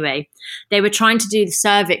sure. But anyway, they were trying to do the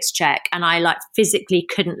cervix check and I like physically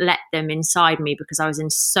couldn't let them inside me because I was in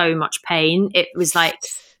so much pain. It was like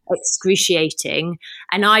excruciating.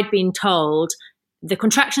 And I'd been told the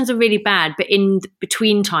contractions are really bad, but in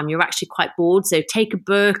between time, you're actually quite bored. So take a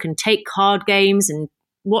book and take card games and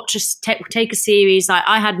take a series. Like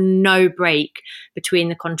I had no break between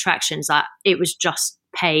the contractions. Like it was just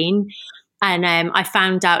pain. And I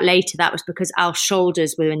found out later that was because Al's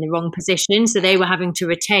shoulders were in the wrong position. So they were having to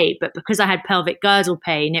rotate. But because I had pelvic girdle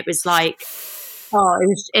pain, it was like,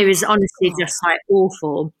 it was honestly just like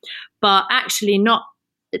awful. But actually not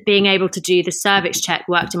being able to do the cervix check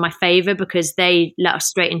worked in my favor because they let us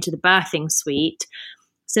straight into the birthing suite.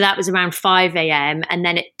 So that was around 5 a.m. And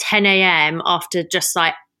then at 10 a.m. after just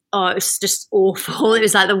like, it was just awful. It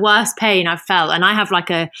was like the worst pain I've felt. And I have like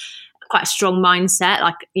quite a strong mindset.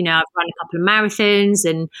 Like, you know, I've run a couple of marathons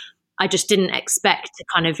and I just didn't expect to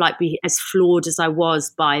kind of like be as floored as I was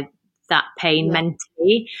by that pain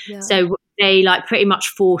mentally. Yeah. So they like pretty much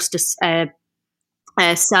forced a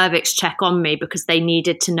cervix check on me because they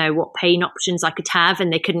needed to know what pain options I could have.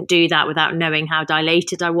 And they couldn't do that without knowing how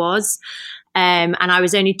dilated I was. And I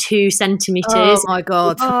was only 2 centimeters. Oh my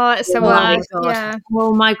God. Oh, it's so bad. Yeah.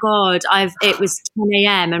 Oh my God. It was 10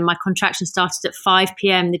 a.m. and my contraction started at 5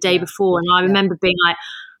 p.m. the day before. And I remember being like,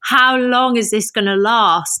 how long is this going to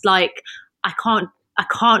last? Like, I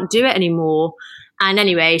can't do it anymore. And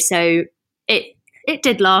anyway, so it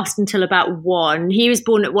did last until about 1. He was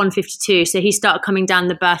born at 1:52. So he started coming down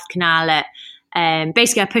the birth canal at,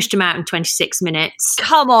 basically I pushed him out in 26 minutes.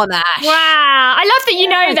 Come on, Ash. Wow. I love that you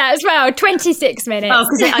know that as well. 26 minutes. Oh,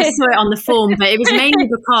 because I saw it on the form, but it was mainly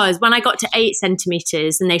because when I got to 8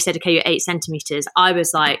 centimeters and they said, okay, you're 8 centimeters, I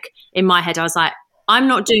was like, in my head, I was like, I'm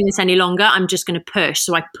not doing this any longer. I'm just going to push.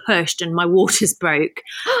 So I pushed and my waters broke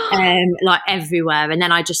like everywhere. And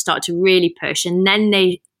then I just started to really push. And then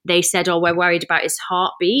they said, oh, we're worried about his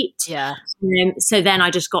heartbeat. Yeah. So then I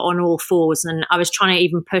just got on all fours and I was trying to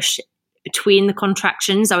even push between the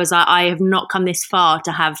contractions. I was like, I have not come this far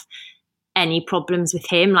to have any problems with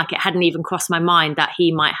him. Like it hadn't even crossed my mind that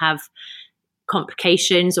he might have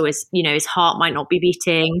complications or his heart might not be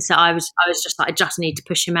beating. So I was just like, I just need to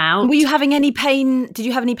push him out. Were you having any pain? Did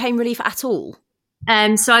you have any pain relief at all?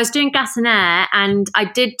 So I was doing gas and air and I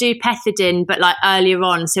did do pethidine, but like earlier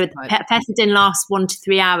on. So pethidine lasts 1 to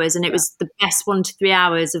 3 hours and it was the best 1 to 3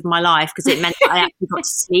 hours of my life because it meant that I actually got to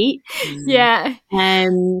sleep. Yeah.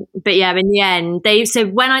 But yeah, in the end, they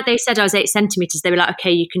said I was 8 centimeters, they were like,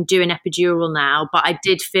 okay, you can do an epidural now. But I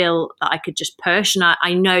did feel that I could just push. And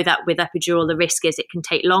I know that with epidural, the risk is it can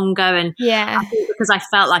take longer. And I think because I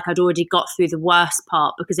felt like I'd already got through the worst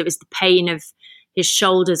part because it was the pain of his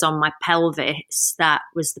shoulders on my pelvis that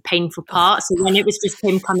was the painful part. So when it was just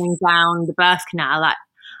him coming down the birth canal,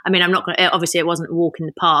 I'm not going to, obviously it wasn't a walk in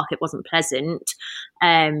the park, it wasn't pleasant,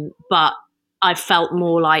 but I felt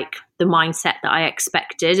more like the mindset that I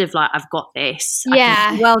expected of like, I've got this.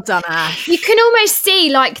 Yeah. Well done, Ash. You can almost see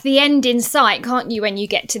like the end in sight, can't you, when you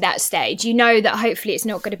get to that stage? You know that hopefully it's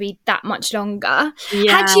not going to be that much longer.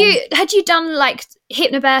 Yeah. Had you done like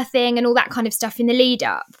hypnobirthing and all that kind of stuff in the lead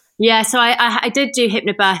up? Yeah, so I did do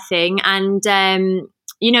hypnobirthing and,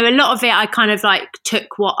 a lot of it, I kind of like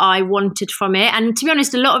took what I wanted from it. And to be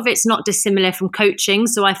honest, a lot of it's not dissimilar from coaching.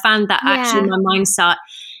 So I found that actually my mindset,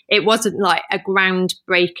 it wasn't like a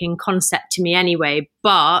groundbreaking concept to me anyway.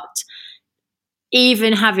 But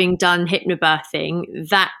even having done hypnobirthing,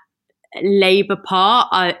 that labor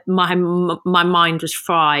part, my mind was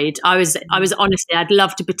fried. I was honestly, I'd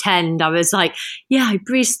love to pretend I was like, yeah, I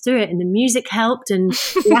breezed through it and the music helped and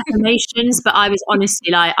the affirmations, but I was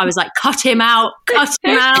honestly like, cut him out.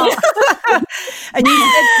 And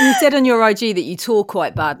you said on your IG that you tore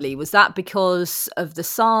quite badly. Was that because of the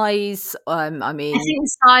size? I think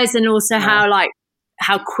the size and also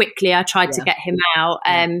how quickly I tried to get him out.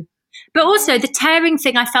 But also the tearing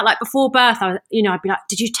thing, I felt like before birth, I'd be like,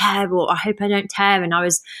 did you tear? Or I hope I don't tear. And I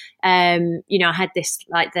was, I had this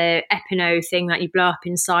like the Epino thing that you blow up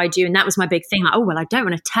inside you. And that was my big thing. Like, oh, well, I don't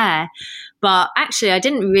want to tear. But actually, I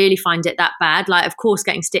didn't really find it that bad. Like, of course,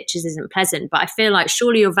 getting stitches isn't pleasant, but I feel like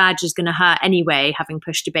surely your vag is going to hurt anyway, having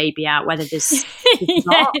pushed a baby out, whether there's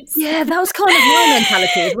not. Yeah, that was kind of my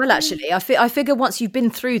mentality as well, actually. I figure once you've been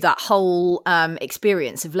through that whole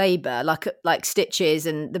experience of labour, like stitches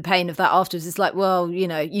and the pain of that afterwards, it's like, well,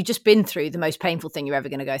 you've just been through the most painful thing you're ever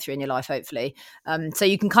going to go through in your life, hopefully. So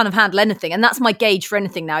you can kind of handle anything. And that's my gauge for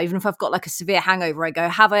anything now. Even if I've got like a severe hangover, I go,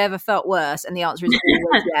 have I ever felt worse? And the answer is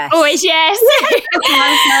always yes. Always yes.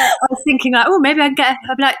 I was thinking like, oh, maybe I'd be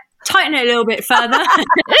like, tighten it a little bit further.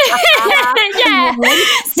 Yeah,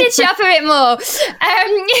 stitch it up a bit more.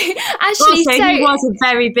 Actually, also, he was a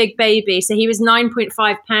very big baby, so he was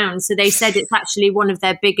 9.5 pounds. So they said it's actually one of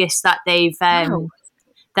their biggest that they've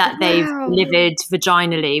delivered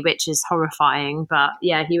vaginally, which is horrifying. But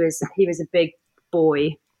yeah, he was a big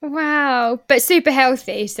boy. Wow, but super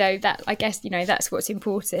healthy. So that, I guess, that's what's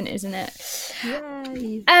important, isn't it?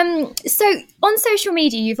 Yay. So on social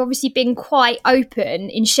media, you've obviously been quite open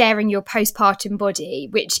in sharing your postpartum body,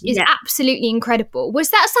 which is absolutely incredible. Was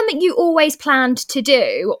that something you always planned to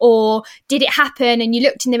do, or did it happen and you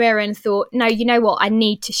looked in the mirror and thought, no, you know what, I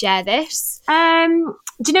need to share this? Do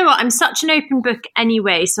you know what? I'm such an open book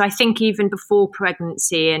anyway. So I think even before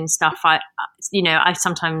pregnancy and stuff, I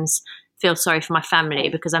sometimes feel sorry for my family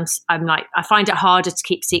because I'm like, I find it harder to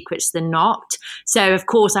keep secrets than not. So of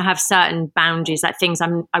course I have certain boundaries, like things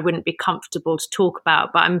I wouldn't be comfortable to talk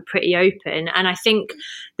about, but I'm pretty open. And I think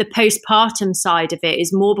the postpartum side of it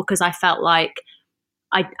is more because I felt like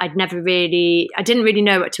I didn't really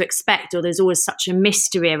know what to expect, or there's always such a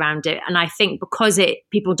mystery around it. And I think because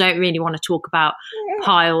people don't really want to talk about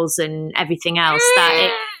piles and everything else,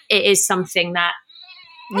 that it is something that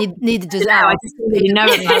neither does Alf. I just don't really know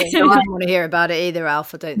about it. I don't want to hear about it either,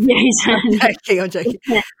 Alf. I don't think. I'm joking.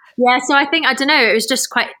 Yeah, so I think, I don't know, it was just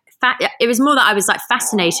quite it was more that I was like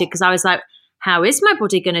fascinated, because I was like, how is my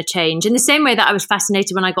body going to change? In the same way that I was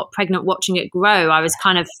fascinated when I got pregnant watching it grow, I was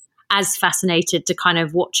kind of as fascinated to kind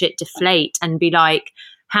of watch it deflate and be like,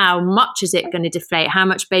 how much is it going to deflate? How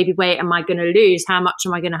much baby weight am I going to lose? How much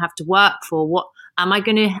am I going to have to work for? What am I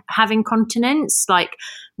going to have incontinence? Like,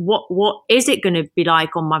 what is it going to be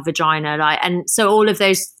like on my vagina? Like, and so all of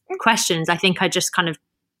those questions, I think I just kind of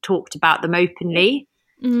talked about them openly.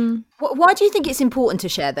 Mm. Why do you think it's important to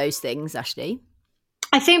share those things, Ashley?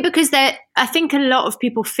 I think because I think a lot of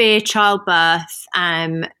people fear childbirth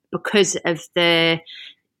because of the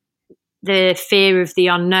fear of the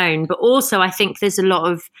unknown, but also I think there's a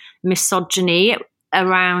lot of misogyny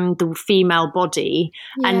around the female body.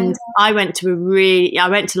 Yeah. And I went to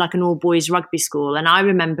like an all boys rugby school, and I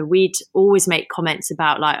remember we'd always make comments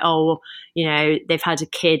about like, oh, they've had a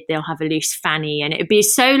kid, they'll have a loose fanny, and it'd be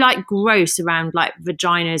so like gross around like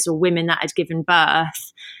vaginas or women that had given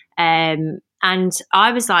birth. And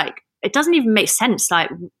I was like, it doesn't even make sense.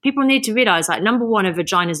 Like, people need to realize, like, number one, a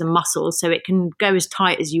vagina is a muscle, so it can go as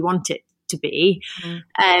tight as you want it to be.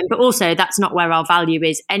 But also that's not where our value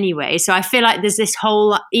is anyway. So I feel like there's this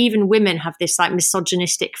whole, even women have this like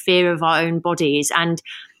misogynistic fear of our own bodies, and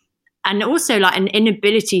also like an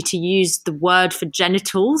inability to use the word for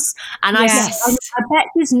genitals. And yes. I bet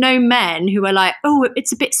there's no men who are like, oh,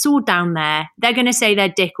 it's a bit sore down there. They're going to say their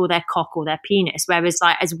dick or their cock or their penis. Whereas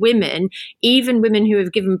like as women, even women who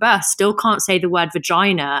have given birth still can't say the word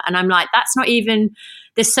vagina. And I'm like, that's not even,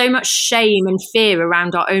 there's so much shame and fear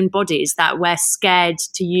around our own bodies that we're scared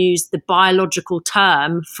to use the biological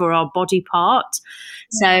term for our body part.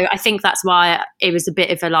 So I think that's why it was a bit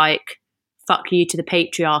of a like, fuck you to the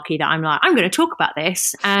patriarchy, that I'm like, I'm going to talk about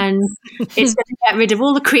this, and it's going to get rid of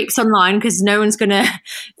all the creeps online, because no one's going to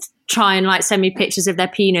try and like send me pictures of their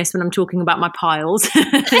penis when I'm talking about my piles.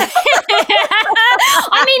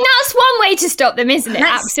 I mean, that's one way to stop them, isn't it?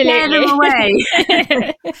 Let's absolutely. Scare them away.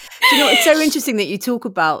 Do you know, it's so interesting that you talk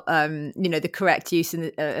about the correct use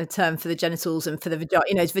in a term for the genitals and for the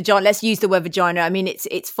vagina. It's vagina. Let's use the word vagina. I mean,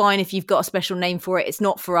 it's fine if you've got a special name for it. It's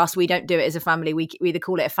not for us. We don't do it as a family. We either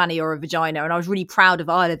call it a fanny or a vagina. And I was really proud of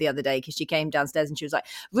Isla the other day, because she came downstairs and she was like,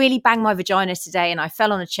 really banged my vagina today, and I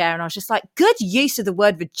fell on a chair, and I was just like, good use of the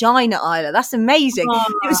word vagina, Isla. That's amazing.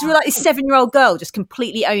 It was like this 7-year-old girl just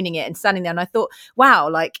completely owning it and standing there. And I thought, wow,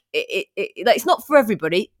 like it's not for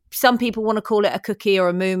everybody. Some people want to call it a cookie or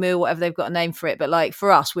a moo-moo, whatever they've got a name for it. But like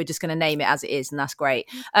for us, we're just going to name it as it is, and that's great.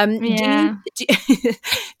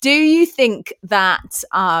 Do you think that,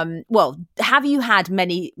 have you had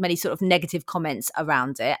many sort of negative comments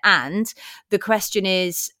around it? And the question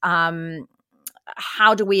is,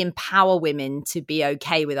 how do we empower women to be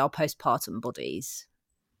okay with our postpartum bodies?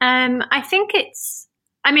 I think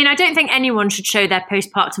I don't think anyone should show their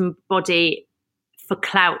postpartum body for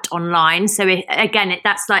clout online. So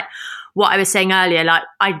that's like what I was saying earlier, like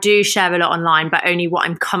I do share a lot online, but only what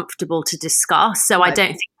I'm comfortable to discuss. So I don't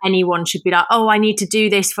think anyone should be like, oh, I need to do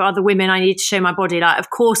this for other women. I need to show my body. Like, of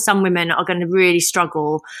course, some women are going to really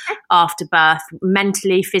struggle after birth,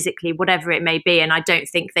 mentally, physically, whatever it may be. And I don't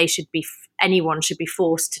think anyone should be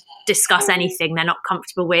forced to discuss anything they're not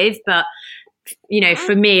comfortable with. But,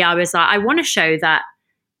 for me, I was like, I want to show that,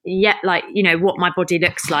 what my body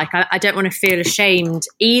looks like. I don't want to feel ashamed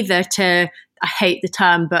either to, I hate the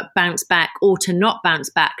term, but bounce back, or to not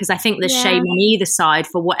bounce back, because I think there's shame on either side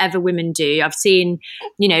for whatever women do. I've seen,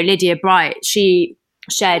 Lydia Bright, she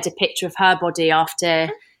shared a picture of her body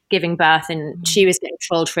after giving birth, and she was getting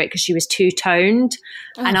trolled for it because she was too toned.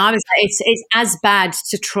 And I was like, it's as bad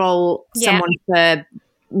to troll someone for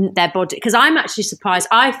their body, because I'm actually surprised.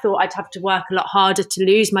 I thought I'd have to work a lot harder to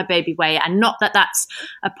lose my baby weight, and not that that's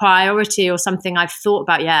a priority or something I've thought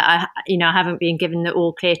about yet. I haven't been given the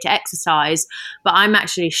all clear to exercise, but I'm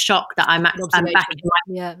actually shocked that I'm back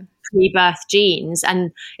in my pre-birth jeans,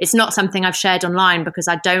 and it's not something I've shared online because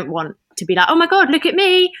I don't want to be like, oh my God, look at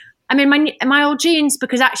me, I'm in my old jeans,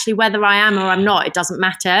 because actually whether I am or I'm not, it doesn't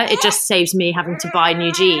matter. It just saves me having to buy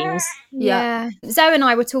new jeans. Yeah. Zoe and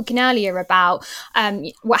I were talking earlier about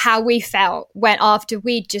how we felt after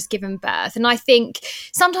we'd just given birth. And I think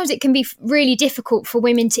sometimes it can be really difficult for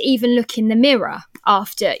women to even look in the mirror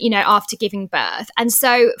after giving birth. And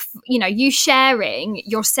so, you sharing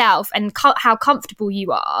yourself and how comfortable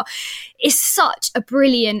you are is such a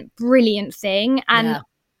brilliant, brilliant thing. And,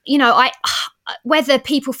 whether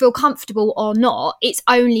people feel comfortable or not, it's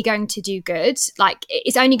only going to do good. Like,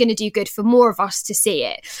 it's only going to do good for more of us to see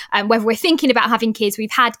it. And whether we're thinking about having kids,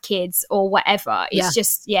 we've had kids, or whatever, it's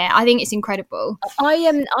just, I think it's incredible.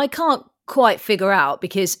 I can't quite figure out,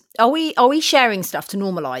 because are we sharing stuff to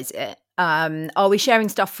normalize it? Are we sharing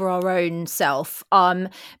stuff for our own self?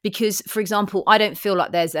 Because, for example, I don't feel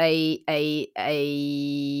like there's a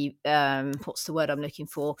what's the word I'm looking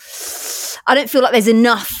for? I don't feel like there's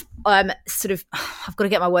enough I've got to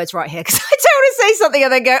get my words right here, because I don't want to say something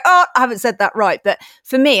and then go, oh, I haven't said that right. But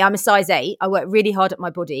for me, I'm a size 8. I work really hard at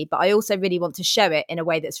my body, but I also really want to show it in a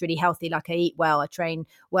way that's really healthy. Like, I eat well, I train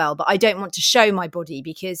well, but I don't want to show my body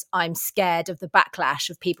because I'm scared of the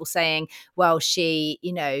backlash of people saying, well, she,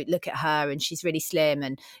 look at her and she's really slim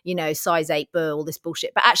and, size 8, all this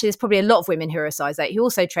bullshit. But actually, there's probably a lot of women who are a size 8 who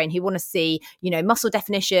also train, who want to see, muscle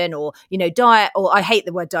definition or, diet, or I hate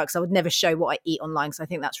the word diet because I would never show what I eat online, because I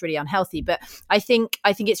think that's really unhealthy. But I think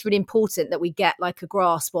it's really important that we get like a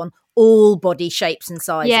grasp on all body shapes and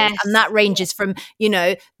sizes, and that ranges from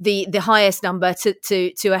the highest number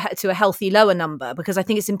to a healthy lower number, because I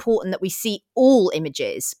think it's important that we see all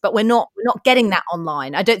images, but we're not getting that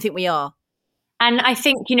online. I don't think we are. And I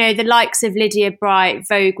think, the likes of Lydia Bright,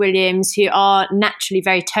 Vogue Williams, who are naturally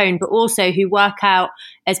very toned, but also who work out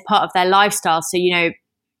as part of their lifestyle. So,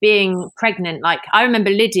 being pregnant, like I remember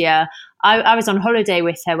Lydia, I was on holiday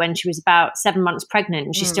with her when she was about 7 months pregnant,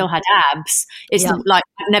 and she still had abs. It's like,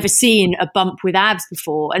 I've never seen a bump with abs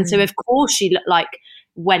before. And so of course she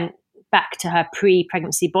went back to her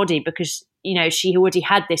pre-pregnancy body, because, she already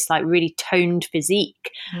had this like really toned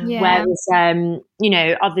physique, whereas,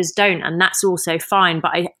 others don't. And that's also fine.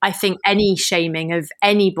 But I think any shaming of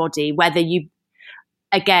anybody, whether you,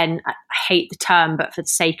 again, I hate the term, but for the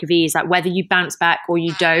sake of ease, like whether you bounce back or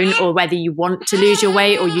you don't, or whether you want to lose your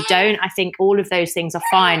weight or you don't, I think all of those things are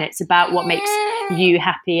fine. It's about what makes you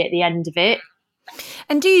happy at the end of it.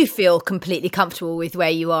 And do you feel completely comfortable with where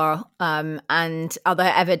you are? And are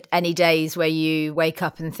there ever any days where you wake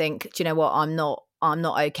up and think, do you know what, I'm not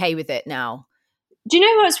okay with it now? Do you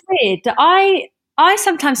know what's weird? That I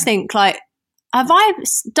sometimes think, like, have I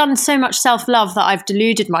done so much self-love that I've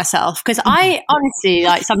deluded myself? Because I honestly,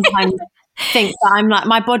 like, sometimes think that I'm like,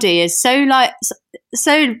 my body is so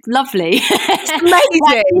lovely. It's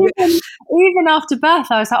amazing. Even after birth,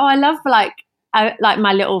 I was like, oh, I love like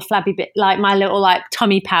my little flabby bit, like my little like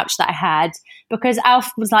tummy pouch that I had, because Alf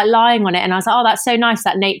was like lying on it, and I was like, oh, that's so nice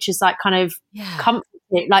that nature's like kind of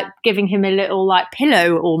comforting, like giving him a little like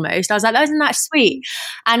pillow almost. I was like, oh, isn't that sweet?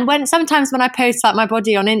 And sometimes when I post like my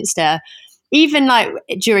body on Insta, even like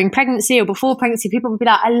during pregnancy or before pregnancy, people would be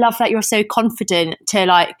like, I love that you're so confident to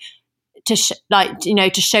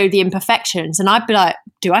show the imperfections. And I'd be like,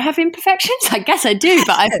 do I have imperfections? I guess I do,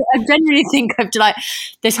 but I genuinely think of like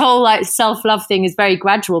this whole like self-love thing is very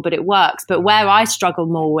gradual, but it works. But where I struggle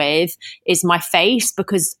more with is my face,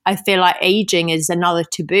 because I feel like aging is another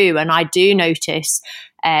taboo. And I do notice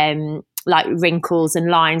like wrinkles and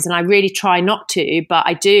lines, and I really try not to, but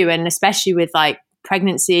I do. And especially with like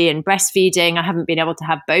pregnancy and breastfeeding, I haven't been able to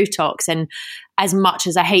have Botox, and as much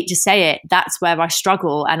as I hate to say it, that's where I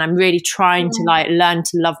struggle, and I'm really trying to like learn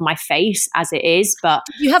to love my face as it is. But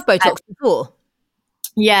you have Botox before?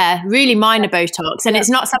 Yeah, really minor Botox, and it's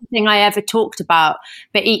not something I ever talked about,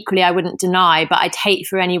 but equally I wouldn't deny, but I'd hate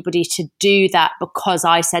for anybody to do that because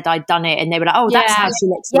I said I'd done it and they were like, oh, that's how she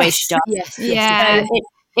looks the way she does. So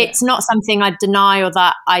it's not something I'd deny or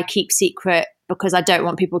that I keep secret because I don't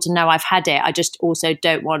want people to know I've had it. I just also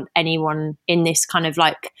don't want anyone in this kind of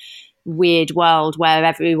like weird world where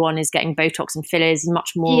everyone is getting Botox and fillers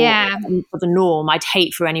much more for the norm. I'd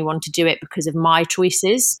hate for anyone to do it because of my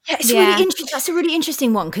choices. It's really interesting. That's a really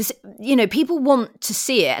interesting one because, you know, people want to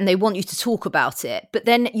see it and they want you to talk about it, but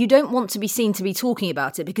then you don't want to be seen to be talking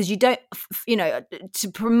about it because you don't, you know, to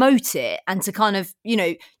promote it and to kind of, you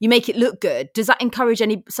know, you make it look good. Does that encourage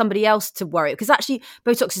somebody else to worry? Because actually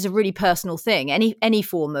Botox is a really personal thing. Any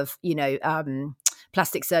form of, you know,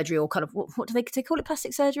 plastic surgery or kind of what do they call it,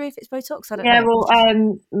 plastic surgery if it's Botox? I don't know.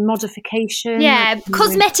 Well, modification.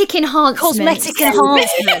 Cosmetic enhancement.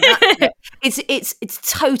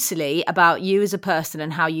 It's totally about you as a person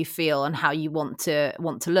and how you feel and how you want to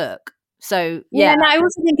look. So and I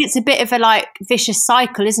also think it's a bit of a like vicious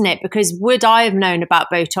cycle, isn't it? Because would I have known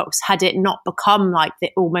about Botox had it not become like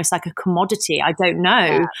almost like a commodity? I don't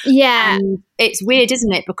know. It's weird,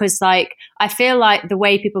 isn't it? Because like I feel like the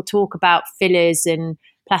way people talk about fillers and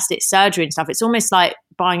plastic surgery and stuff, it's almost like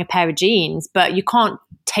buying a pair of jeans, but you can't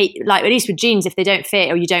take, like, at least with jeans, if they don't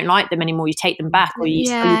fit or you don't like them anymore, you take them back or you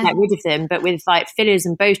get rid of them. But with like fillers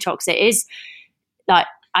and Botox, it is like,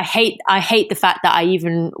 I hate the fact that I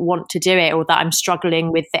even want to do it or that I'm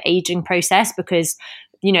struggling with the aging process because,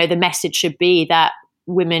 you know, the message should be that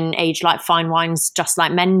women age like fine wines just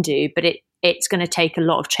like men do, but it's going to take a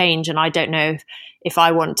lot of change. And I don't know if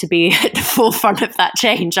I want to be at the forefront of that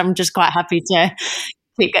change. I'm just quite happy to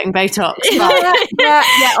keep getting Botox. Do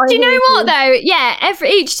you know what though? Yeah,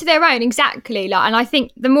 each to their own, exactly. Like, and I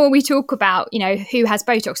think the more we talk about, you know, who has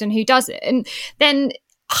Botox and who doesn't, then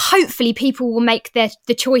hopefully people will make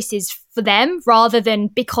the choices for them rather than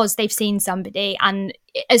because they've seen somebody. And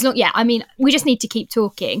as long, I mean, we just need to keep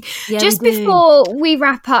talking. Just before we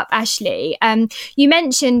wrap up, Ashley, you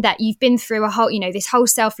mentioned that you've been through this whole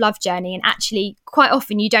self-love journey, and actually quite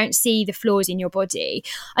often you don't see the flaws in your body.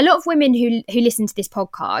 A lot of women who listen to this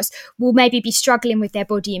podcast will maybe be struggling with their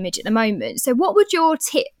body image at the moment. So what would your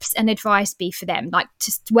tips and advice be for them, like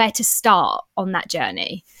where to start on that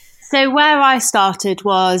journey? So where I started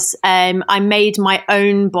was I made my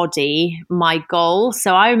own body my goal.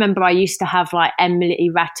 So I remember I used to have like Emily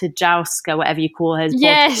Ratajkowska, whatever you call her,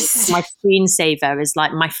 my screensaver as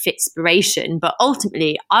like my fitspiration. But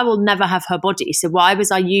ultimately, I will never have her body. So why was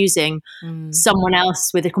I using someone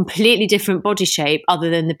else with a completely different body shape other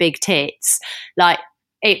than the big tits? Like,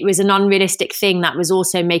 it was an unrealistic thing that was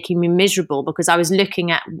also making me miserable because I was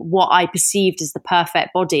looking at what I perceived as the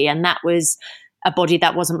perfect body, and that was a body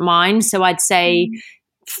that wasn't mine. So I'd say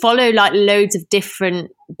follow like loads of different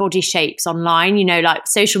body shapes online. You know, like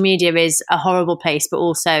social media is a horrible place, but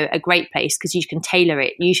also a great place because you can tailor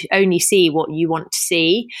it. You only see what you want to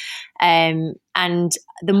see. And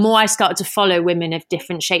the more I started to follow women of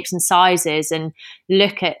different shapes and sizes and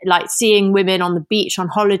look at like seeing women on the beach on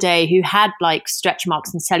holiday who had like stretch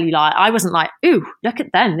marks and cellulite, I wasn't like, ooh, look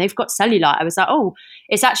at them, they've got cellulite. I was like, oh,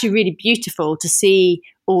 it's actually really beautiful to see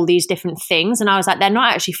all these different things. And I was like, they're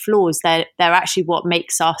not actually flaws, they're actually what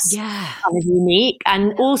makes us kind of unique.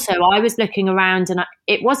 And also I was looking around and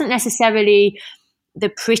it wasn't necessarily the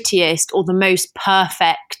prettiest or the most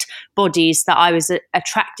perfect bodies that I was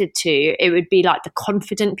attracted to. It would be like the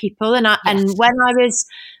confident people. And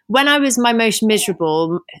when I was my most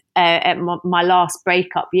miserable at my last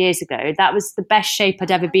breakup years ago, that was the best shape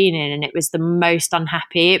I'd ever been in, and it was the most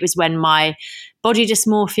unhappy. It was when my body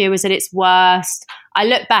dysmorphia was at its worst. I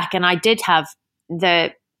look back and I did have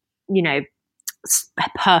the, you know,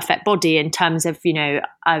 perfect body in terms of, you know,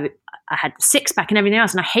 I had the six pack and everything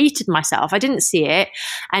else, and I hated myself. I didn't see it.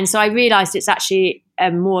 And so I realized it's actually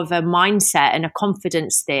more of a mindset and a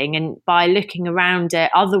confidence thing. And by looking around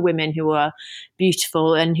at other women who are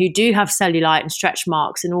beautiful and who do have cellulite and stretch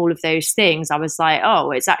marks and all of those things, I was like,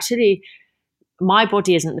 oh, it's actually, my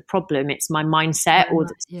body isn't the problem. It's my mindset or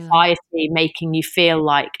the society making you feel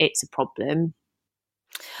like it's a problem.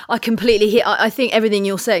 I completely hear. I think everything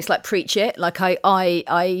you're saying is like preach it. Like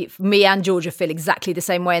me and Georgia feel exactly the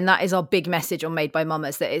same way, and that is our big message on Made by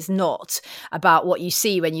Mamas. That it's not about what you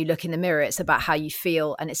see when you look in the mirror. It's about how you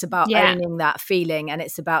feel, and it's about owning that feeling, and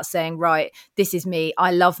it's about saying, right, this is me.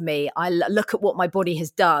 I love me. I look at what my body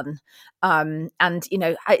has done, and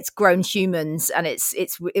it's grown humans, and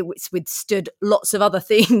it's withstood lots of other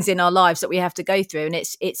things in our lives that we have to go through, and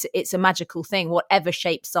it's a magical thing, whatever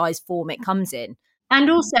shape, size, form it comes in. And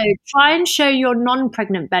also try and show your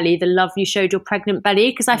non-pregnant belly the love you showed your pregnant belly,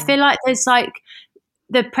 because I feel like there's like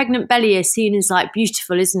the pregnant belly is seen as like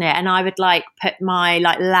beautiful, isn't it? And I would like put my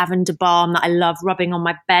like lavender balm that I love rubbing on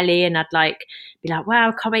my belly, and I'd like be like, wow,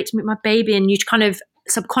 I can't wait to meet my baby. And you kind of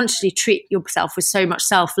subconsciously treat yourself with so much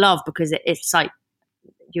self-love because it's like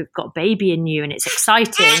you've got a baby in you and it's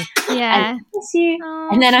exciting. Yeah.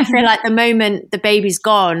 And then I feel like the moment the baby's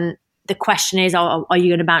gone, the question is, are you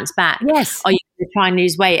going to bounce back? Yes. Are you going to try and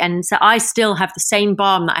lose weight? And so I still have the same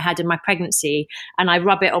balm that I had in my pregnancy, and I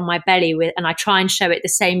rub it on my belly and I try and show it the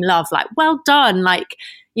same love. Like, well done. Like,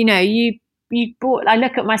 you brought, I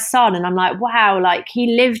look at my son and I'm like, wow, like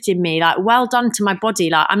he lived in me, like, well done to my body.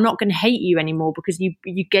 Like, I'm not going to hate you anymore because you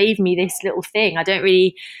gave me this little thing. I don't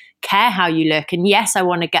really care how you look. And yes, I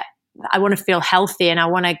want to feel healthy and I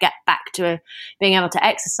want to get back to being able to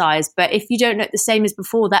exercise. But if you don't look the same as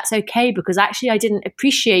before, that's okay, because actually I didn't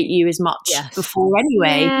appreciate you as much before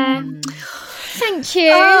anyway. Yeah. Thank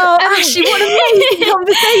you. Oh, Ashley, what an amazing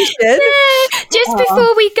conversation. Just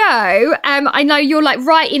before we go, I know you're like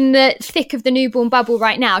right in the thick of the newborn bubble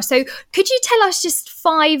right now. So could you tell us just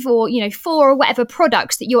 5 or 4 or whatever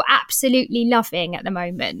products that you're absolutely loving at the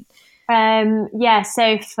moment?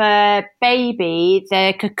 So for baby,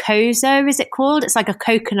 the Cocozo, is it called? It's like a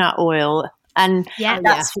coconut oil. And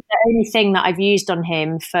that's the only thing that I've used on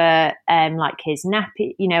him for like his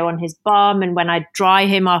nappy, on his balm. And when I dry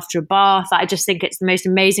him after a bath, I just think it's the most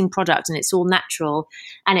amazing product, and it's all natural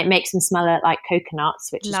and it makes him smell like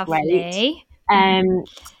coconuts, which Lovely. is great.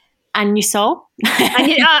 And you saw?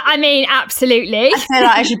 I mean, absolutely. I feel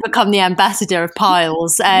like I should become the ambassador of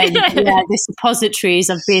Piles. The suppositories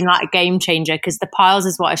have been like a game changer, because the Piles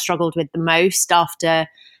is what I struggled with the most after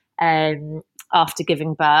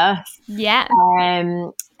giving birth. Yeah.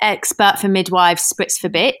 Expert for midwives, Spritz for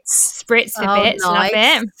Bits. Spritz for Bits, nice.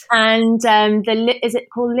 Love it. And is it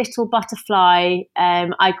called Little Butterfly?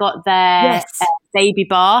 I got their baby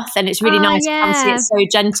bath, and it's really nice. Yeah. It's so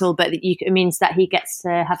gentle, but it means that he gets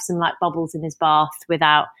to have some like bubbles in his bath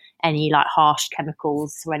without any like harsh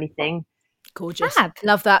chemicals or anything. Gorgeous.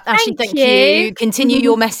 Love that. Ashley, thank you. Continue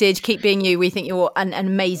your message. Keep being you. We think you're an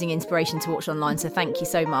amazing inspiration to watch online. So thank you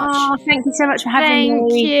so much. Oh, thank you so much for having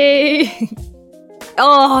me. Thank you.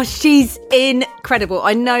 Oh, she's incredible.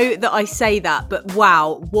 I know that I say that, but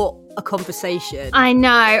wow, what a conversation. I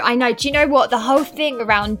know. Do you know what? The whole thing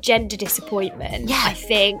around gender disappointment, I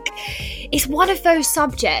think, is one of those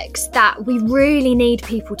subjects that we really need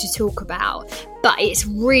people to talk about. But it's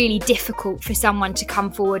really difficult for someone to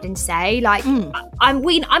come forward and say, like, I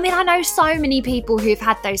know so many people who've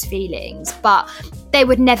had those feelings, but they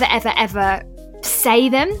would never, ever, ever say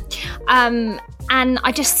them. And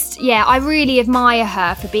I really admire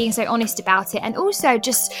her for being so honest about it, and also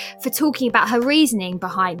just for talking about her reasoning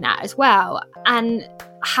behind that as well, and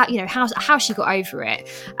how she got over it.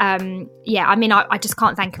 I just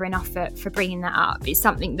can't thank her enough for bringing that up. It's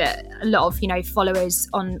something that a lot of followers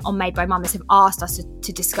on Made by Mamas have asked us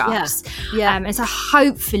to discuss. And so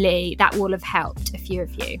hopefully that will have helped a few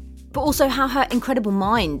of you. But also how her incredible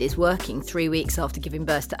mind is working 3 weeks after giving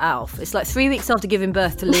birth to Alf. It's like 3 weeks after giving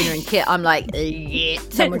birth to Luna and Kit, I'm like,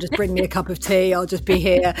 someone just bring me a cup of tea, I'll just be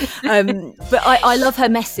here. But I love her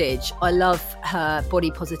message. I love her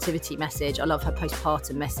body positivity message. I love her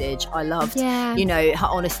postpartum message. I loved, her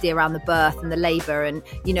honesty around the birth and the labour, and,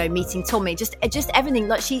 meeting Tommy, just everything.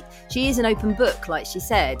 Like she is an open book, like she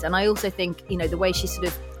said. And I also think, the way she sort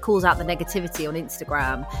of calls out the negativity on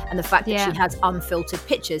Instagram, and the fact that she has unfiltered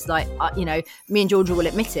pictures, like me and Georgia will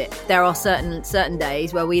admit it, there are certain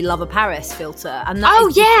days where we love a Paris filter, and that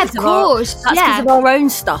of course that's because of our own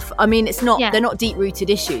stuff. I mean, it's not they're not deep-rooted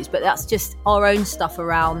issues, but that's just our own stuff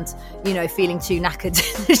around feeling too knackered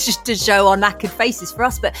just to show our knackered faces for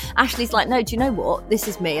us. But Ashley's like, no, do you know what, this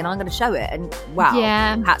is me and I'm going to show it. And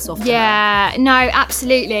hats off to her. No,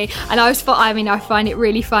 absolutely. And I find it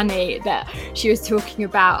really funny that she was talking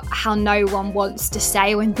about how no one wants to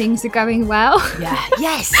say when things are going well.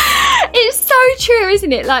 Yes. It's so true,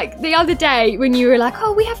 isn't it? Like the other day when you were like,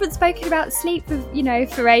 oh, we haven't spoken about sleep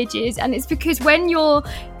for ages, and it's because when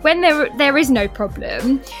there is no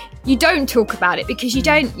problem, you don't talk about it because you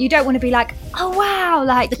don't want to be like, oh wow,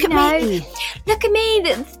 like look at me, the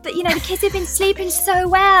kids have been sleeping so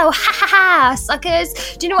well, ha ha ha, suckers.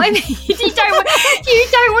 Do you know what I mean? you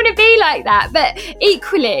don't want to be like that. But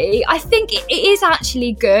equally, I think it is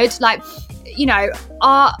actually good. Like,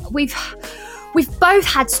 we've both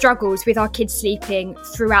had struggles with our kids sleeping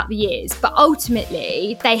throughout the years, but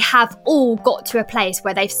ultimately they have all got to a place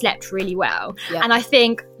where they've slept really well. Yeah. And I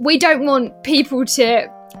think we don't want people to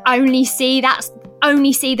only see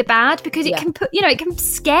the bad, because it can it can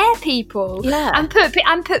scare people and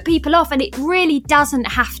put people off, and it really doesn't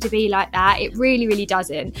have to be like that. It really, really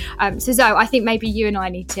doesn't. So Zoe, I think maybe you and I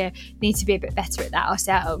need to be a bit better at that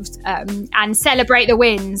ourselves, and celebrate the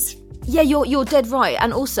wins. Yeah, you're dead right.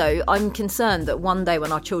 And also, I'm concerned that one day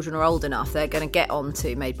when our children are old enough, they're going to get on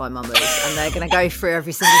to Made by Mamas and they're going to go through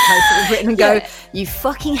every single post that we've written and go, you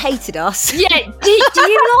fucking hated us. Yeah, do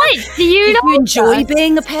you enjoy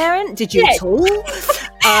being a parent? Did you at all?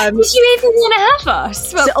 Did you even want to have us?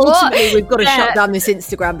 So ultimately, we've got to shut down this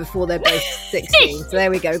Instagram before they're both 16. So there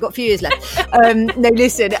we go. We've got a few years left. No,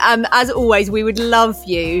 listen, as always, we would love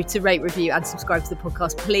you to rate, review and subscribe to the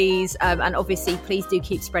podcast, please. And obviously, please do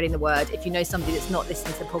keep spreading the word. If you know somebody that's not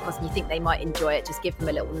listening to the podcast and you think they might enjoy it, just give them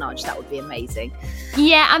a little nudge. That would be amazing.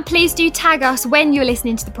 Yeah, and please do tag us when you're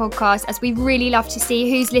listening to the podcast, as we really love to see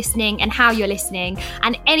who's listening and how you're listening.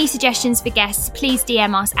 And any suggestions for guests, please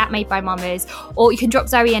DM us at Made by Mamas, or you can drop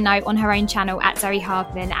Zoe a note on her own channel at Zoe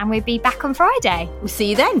Hardman, and we'll be back on Friday. We'll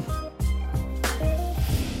see you then.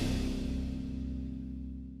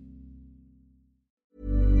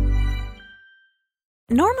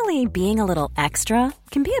 Normally, being a little extra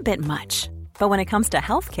can be a bit much, but when it comes to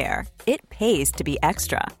healthcare, it pays to be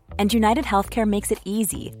extra. And United Healthcare makes it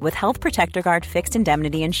easy with Health Protector Guard fixed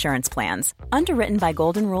indemnity insurance plans. Underwritten by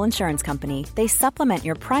Golden Rule Insurance Company, they supplement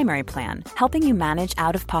your primary plan, helping you manage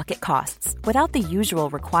out-of-pocket costs without the usual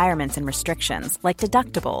requirements and restrictions like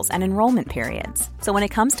deductibles and enrollment periods. So when it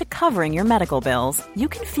comes to covering your medical bills, you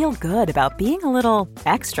can feel good about being a little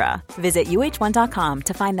extra. Visit UH1.com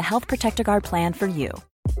to find the Health Protector Guard plan for you.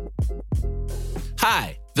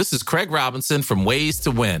 Hi, this is Craig Robinson from Ways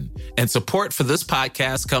to Win, and support for this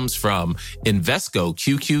podcast comes from Invesco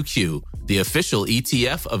QQQ, the official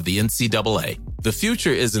ETF of the NCAA. The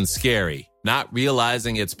future isn't scary. Not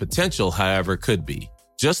realizing its potential, however, could be.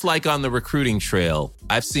 Just like on the recruiting trail,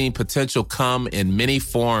 I've seen potential come in many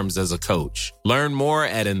forms as a coach. Learn more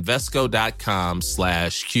at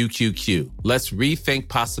Invesco.com/QQQ. Let's rethink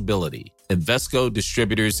possibility. Invesco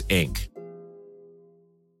Distributors, Inc.